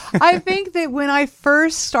 Like, I think that when I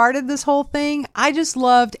first started this whole thing, I just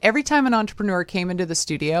loved every time an entrepreneur came into the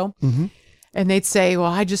studio. Mm-hmm. And they'd say,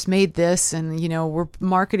 well, I just made this and, you know, we're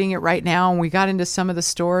marketing it right now. And we got into some of the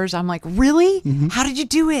stores. I'm like, really? Mm-hmm. How did you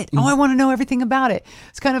do it? Mm-hmm. Oh, I want to know everything about it.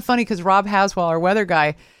 It's kind of funny because Rob Haswell, our weather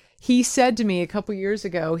guy, he said to me a couple years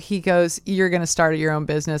ago, he goes, you're going to start your own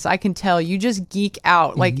business. I can tell you just geek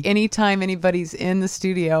out like anytime anybody's in the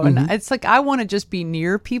studio. And it's like, I want to just be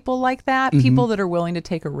near people like that, people that are willing to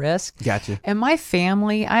take a risk. Gotcha. And my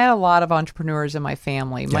family, I had a lot of entrepreneurs in my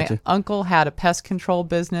family. Gotcha. My uncle had a pest control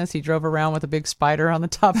business. He drove around with a big spider on the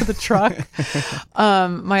top of the truck.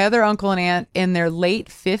 My other uncle and aunt in their late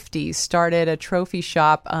 50s started a trophy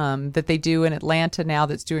shop that they do in Atlanta now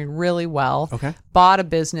that's doing really well. Okay. Bought a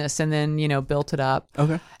business and then, you know, built it up.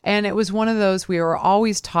 Okay. And it was one of those, we were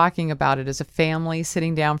always talking about it as a family,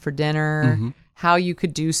 sitting down for dinner, how you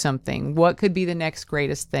could do something, what could be the next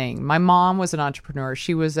greatest thing. My mom was an entrepreneur.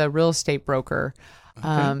 She was a real estate broker.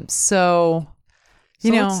 Okay. So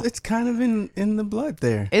it's kind of in the blood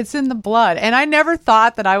there. It's in the blood. And I never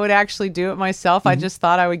thought that I would actually do it myself. I just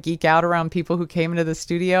thought I would geek out around people who came into the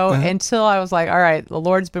studio until I was like, all right, the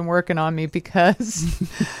Lord's been working on me because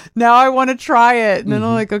now I want to try it. And then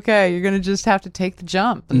I'm like, okay, you're going to just have to take the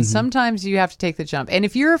jump. And sometimes you have to take the jump. And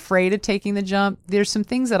if you're afraid of taking the jump, there's some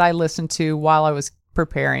things that I listened to while I was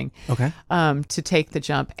preparing to take the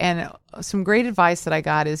jump. And some great advice that I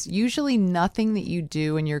got is usually nothing that you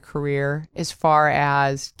do in your career as far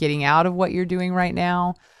as getting out of what you're doing right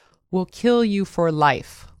now will kill you for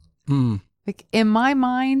life. Like in my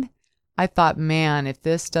mind, I thought, man, if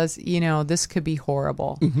this does, this could be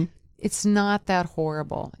horrible. It's not that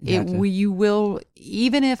horrible. Gotcha. You will,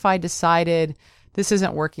 even if I decided this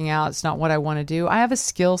isn't working out, it's not what I want to do, I have a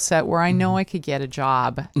skill set where I know I could get a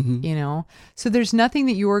job, So there's nothing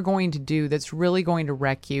that you are going to do that's really going to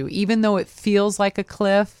wreck you. Even though it feels like a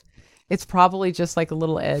cliff, it's probably just like a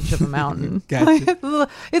little edge of a mountain. Gotcha.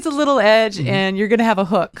 It's a little edge and you're going to have a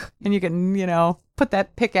hook and you can, put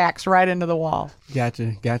that pickaxe right into the wall.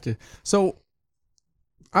 Gotcha. So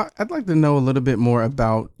I'd like to know a little bit more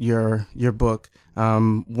about your book.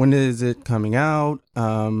 When is it coming out?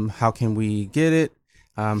 How can we get it?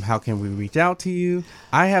 How can we reach out to you?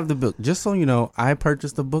 I have the book. Just so you know, I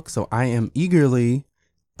purchased the book, so I am eagerly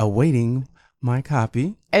awaiting my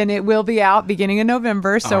copy. And it will be out beginning of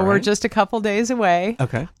November, so we're just a couple days away.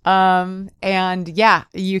 Okay. And yeah,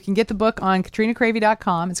 you can get the book on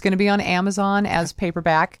KatrinaCravey.com. It's going to be on Amazon as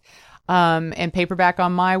paperback. And paperback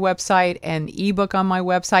on my website and ebook on my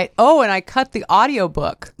website. Oh, and I cut the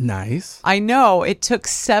audiobook. Nice. I know. It took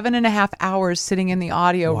 7.5 hours sitting in the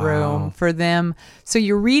audio room for them. So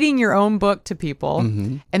you're reading your own book to people.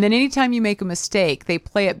 And then anytime you make a mistake, they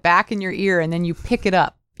play it back in your ear and then you pick it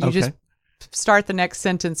up. You just start the next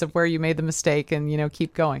sentence of where you made the mistake and,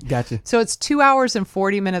 keep going. Gotcha. So it's 2 hours and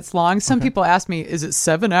 40 minutes long. Some people ask me, is it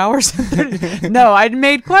 7 hours? No, I'd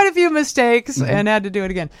made quite a few mistakes and had to do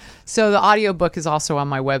it again. So the audiobook is also on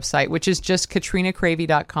my website, which is just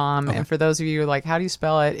KatrinaCravey.com. And for those of you who are like, how do you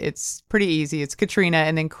spell it? It's pretty easy. It's Katrina.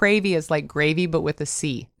 And then Cravey is like gravy, but with a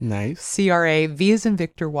C. Nice. C-R-A-V as in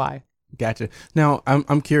Victor Y. Gotcha. Now,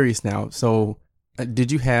 I'm curious now. So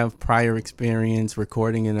did you have prior experience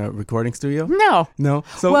recording in a recording studio? No.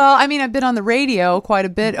 So, well, I mean, I've been on the radio quite a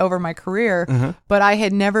bit over my career, but I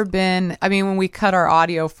had never been, when we cut our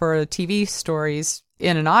audio for TV stories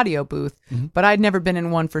in an audio booth, but I'd never been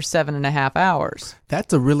in one for 7.5 hours.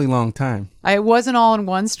 That's a really long time. It wasn't all in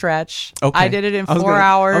one stretch. Okay. I did it in 4 I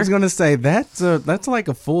hours. was gonna say that's like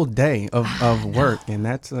a full day of work, and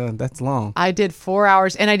that's long. I did 4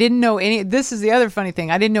 hours, and I didn't know any. This is the other funny thing.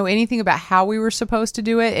 I didn't know anything about how we were supposed to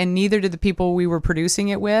do it, and neither did the people we were producing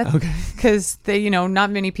it with. Okay. Because not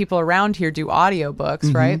many people around here do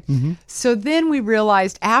audiobooks, right? Mm-hmm. So then we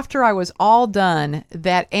realized after I was all done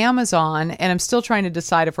that Amazon, and I'm still trying to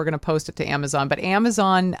decide if we're going to post it to Amazon, but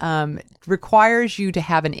Amazon requires you to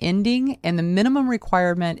have an ending, and the minimum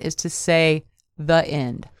requirement is to say the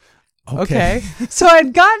end. Okay. So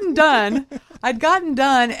I'd gotten done,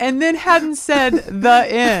 and then hadn't said the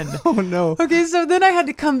end. Oh no. Okay, so then I had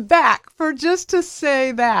to come back for just to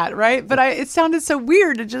say that, right? But it sounded so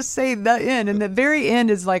weird to just say the end, and the very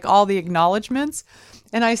end is like all the acknowledgments.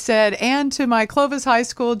 And I said, and to my Clovis High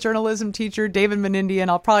School journalism teacher, David Menendian,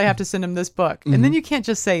 I'll probably have to send him this book. Mm-hmm. And then you can't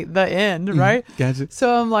just say the end, right? Gotcha.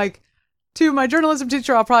 So I'm like, to my journalism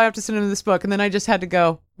teacher, I'll probably have to send him this book. And then I just had to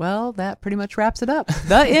go, well, that pretty much wraps it up.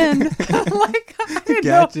 The end. Like,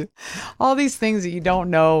 gotcha. All these things that you don't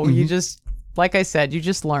know, you just, like I said, you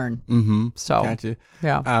just learn. Mm-hmm. So, gotcha.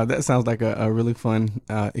 Yeah. That sounds like a really fun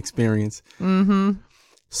experience. Mm-hmm.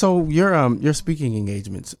 So your speaking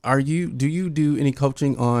engagements, do you do any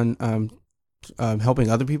coaching on helping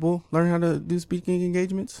other people learn how to do speaking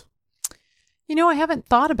engagements? I haven't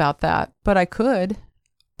thought about that, but I could.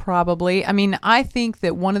 Probably. I mean, I think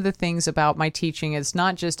that one of the things about my teaching is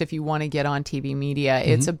not just if you want to get on TV media,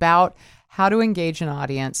 it's about how to engage an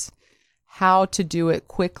audience, how to do it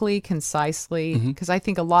quickly, concisely, because I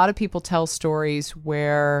think a lot of people tell stories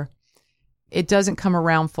where it doesn't come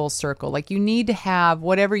around full circle. Like you need to have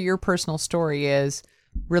whatever your personal story is,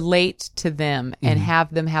 relate to them and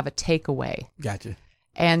have them have a takeaway. Gotcha.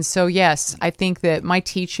 And so, yes, I think that my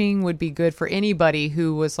teaching would be good for anybody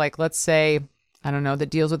who was like, let's say, I don't know, that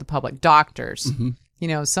deals with the public, doctors,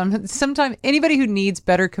 sometimes anybody who needs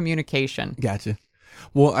better communication. Gotcha.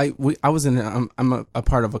 Well, I'm a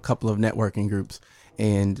part of a couple of networking groups,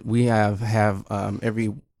 and we have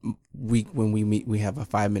every week when we meet, we have a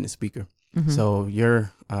 5-minute speaker. Mm-hmm. So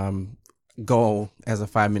your goal as a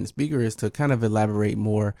 5-minute speaker is to kind of elaborate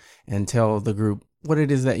more and tell the group what it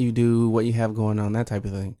is that you do, what you have going on, that type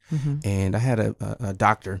of thing. Mm-hmm. And I had a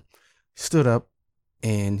doctor stood up,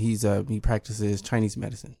 and he practices Chinese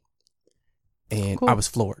medicine, and cool. I was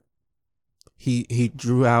floored. He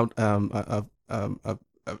drew out a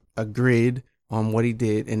grid on what he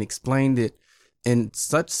did and explained it in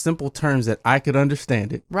such simple terms that I could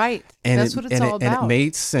understand it. Right, and that's what it's all about. And it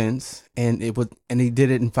made sense, and he did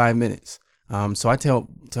it in 5 minutes. So I tell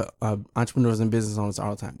to entrepreneurs and business owners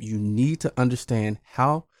all the time, you need to understand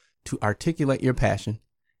how to articulate your passion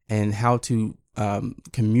and how to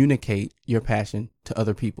communicate your passion to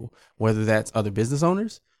other people, whether that's other business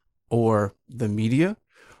owners or the media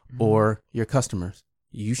or your customers.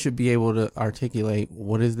 You should be able to articulate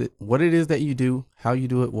what it is that you do, how you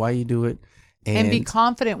do it, why you do it, and be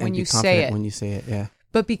confident when you say it. When you say it, yeah.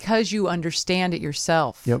 But because you understand it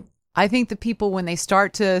yourself. Yep. I think the people, when they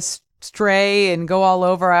start to stray and go all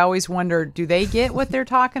over, I always wonder, do they get what they're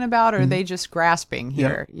talking about, or are they just grasping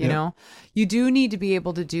here? You know, you do need to be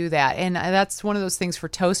able to do that. And that's one of those things for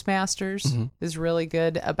Toastmasters is really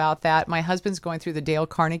good about that. My husband's going through the Dale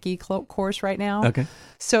Carnegie course right now. Okay.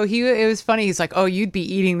 So it was funny. He's like, oh, you'd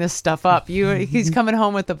be eating this stuff up. He's coming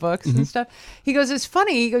home with the books and stuff. He goes, it's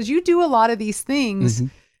funny. He goes, you do a lot of these things.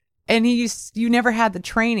 And you never had the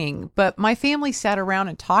training, but my family sat around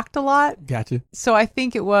and talked a lot. Gotcha. So I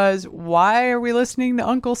think it was, why are we listening to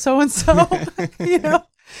Uncle so-and-so?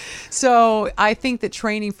 So I think that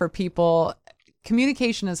training for people,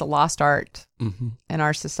 communication is a lost art in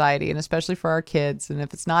our society, and especially for our kids. And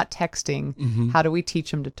if it's not texting, how do we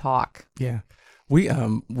teach them to talk? Yeah. We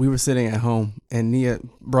were sitting at home, and Nia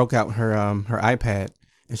broke out her iPad,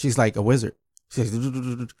 and she's like a wizard. She's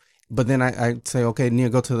like, but then I say, okay, Nia,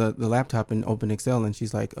 go to the laptop and open Excel. And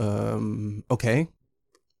she's like, okay.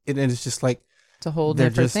 And it's just like, it's a whole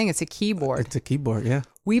different thing. It's a keyboard. It's a keyboard, yeah.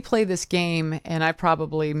 We play this game, and I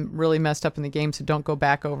probably really messed up in the game, so don't go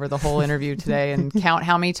back over the whole interview today and count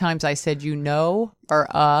how many times I said or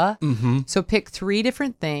So pick 3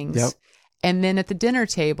 different things. Yep. And then at the dinner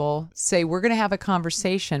table, say, we're going to have a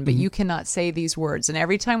conversation, but you cannot say these words. And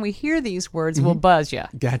every time we hear these words, we'll buzz you.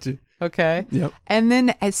 Gotcha. Okay. Yep. And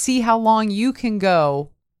then see how long you can go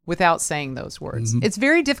without saying those words. It's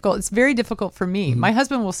very difficult. It's very difficult for me. My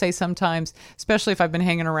husband will say sometimes, especially if I've been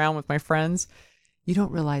hanging around with my friends, you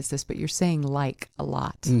don't realize this, but you're saying like a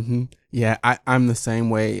lot. Yeah, I'm the same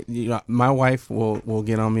way. My wife will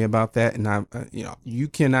get on me about that. And you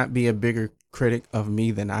cannot be a bigger critic of me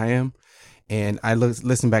than I am. And I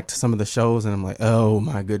listen back to some of the shows and I'm like, oh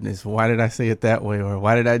my goodness, why did I say it that way? Or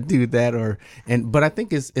why did I do that? But I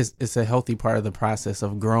think it's a healthy part of the process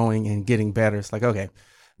of growing and getting better. It's like, okay,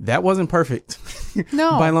 that wasn't perfect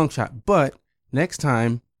No. by a long shot, but next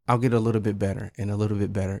time I'll get a little bit better and a little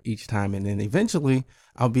bit better each time. And then eventually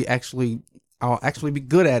I'll actually be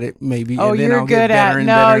good at it, maybe. Oh, and then you're I'll good get better at and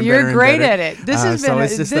no, better and you're better and great better. at it.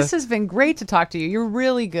 This has been great to talk to you. You're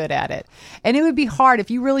really good at it. And it would be hard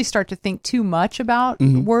if you really start to think too much about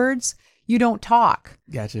words, you don't talk.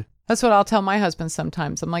 Gotcha. That's what I'll tell my husband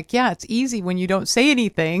sometimes. I'm like, yeah, it's easy when you don't say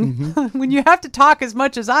anything. When you have to talk as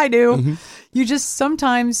much as I do, you just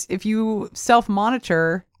sometimes, if you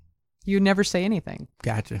self-monitor, you never say anything.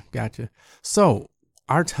 Gotcha. So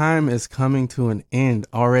our time is coming to an end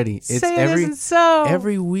already. It's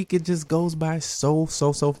every week it just goes by so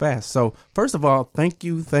fast. So first of all, thank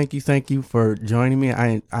you for joining me.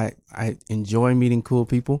 I enjoy meeting cool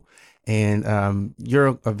people, and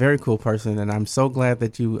you're a very cool person, and I'm so glad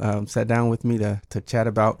that you sat down with me to chat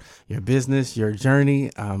about your business, your journey.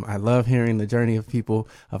 I love hearing the journey of people,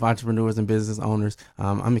 of entrepreneurs and business owners.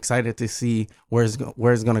 I'm excited to see where it's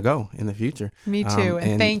going to go in the future. Me too,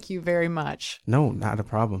 and thank you very much. No, not a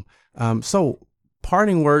problem. So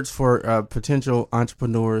parting words for potential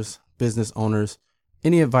entrepreneurs, business owners,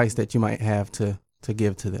 any advice that you might have to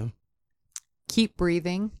give to them? Keep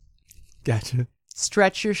breathing. Gotcha.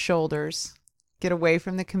 Stretch your shoulders, get away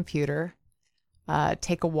from the computer,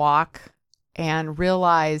 take a walk, and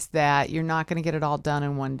realize that you're not going to get it all done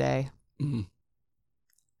in one day. And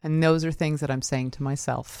those are things that I'm saying to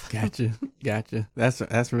myself. Gotcha.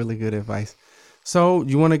 That's really good advice. So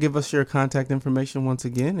you want to give us your contact information once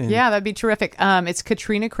again? Yeah, that'd be terrific. It's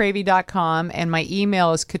KatrinaCravey.com, and my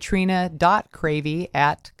email is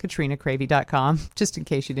katrina.cravey@katrinacravey.com, just in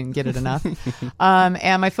case you didn't get it enough.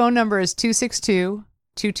 And my phone number is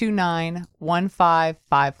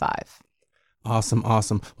 262-229-1555.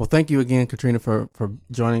 Awesome. Well, thank you again, Katrina, for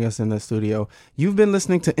joining us in the studio. You've been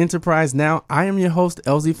listening to Enterprise Now. I am your host,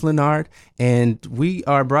 LZ Flenard, and we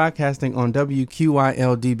are broadcasting on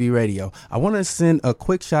WQYL DB Radio. I want to send a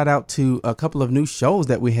quick shout out to a couple of new shows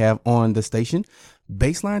that we have on the station.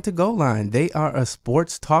 Baseline to Goal Line. They are a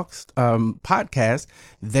sports talk podcast.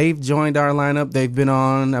 They've joined our lineup. They've been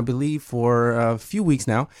on, I believe, for a few weeks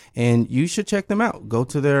now, and you should check them out. Go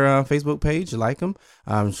to their Facebook page, like them,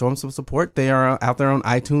 show them some support. They are out there on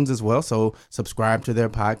iTunes as well, so subscribe to their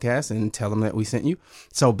podcast and tell them that we sent you.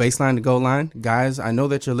 So Baseline to Goal Line, guys, I know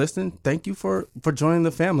that you're listening. Thank you for joining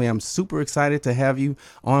the family. I'm super excited to have you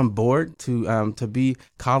on board to be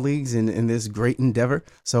colleagues in this great endeavor.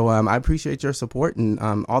 So I appreciate your support and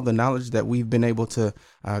all the knowledge that we've been able to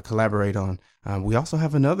collaborate on. We also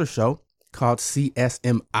have another show called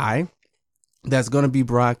CSMI that's going to be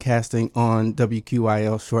broadcasting on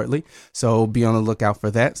WQIL shortly. So be on the lookout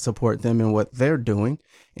for that. Support them in what they're doing.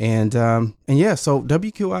 And yeah, so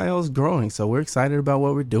WQIL is growing. So we're excited about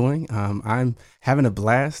what we're doing. I'm having a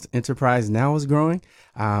blast. Enterprise Now is growing.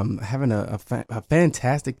 Having a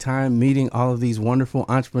fantastic time meeting all of these wonderful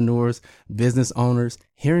entrepreneurs, business owners,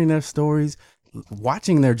 hearing their stories,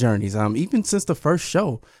 watching their journeys. Even since the first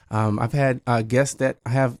show, I've had guests that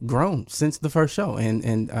have grown since the first show,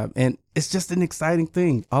 and it's just an exciting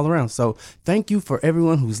thing all around. So thank you for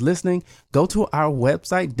everyone who's listening. Go to our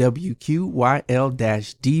website,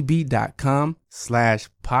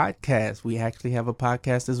 wqyl-db.com/podcast. We actually have a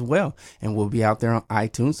podcast as well, and we'll be out there on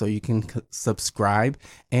iTunes, so you can subscribe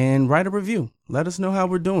and write a review. Let us know how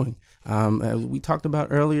we're doing. As we talked about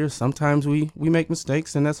earlier, sometimes we make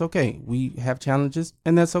mistakes, and that's okay. We have challenges,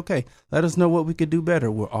 and that's okay. Let us know what we could do better.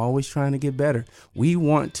 We're always trying to get better. We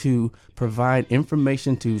want to provide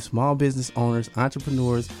information to small business owners,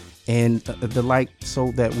 entrepreneurs, and the like,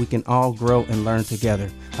 so that we can all grow and learn together.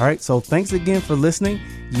 All right. So thanks again for listening.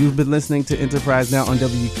 You've been listening to Enterprise Now on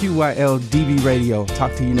WQYL DB Radio.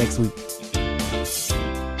 Talk to you next week.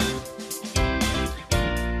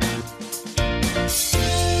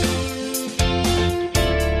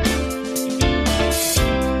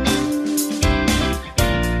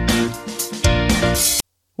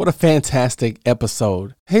 What a fantastic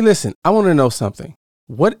episode. Hey, listen, I want to know something.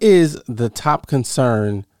 What is the top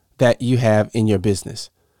concern that you have in your business?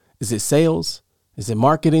 Is it sales? Is it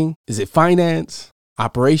marketing? Is it finance?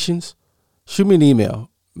 Operations? Shoot me an email,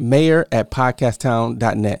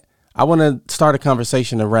 mayor@podcasttown.net. I want to start a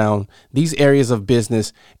conversation around these areas of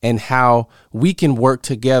business and how we can work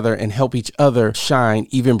together and help each other shine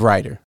even brighter.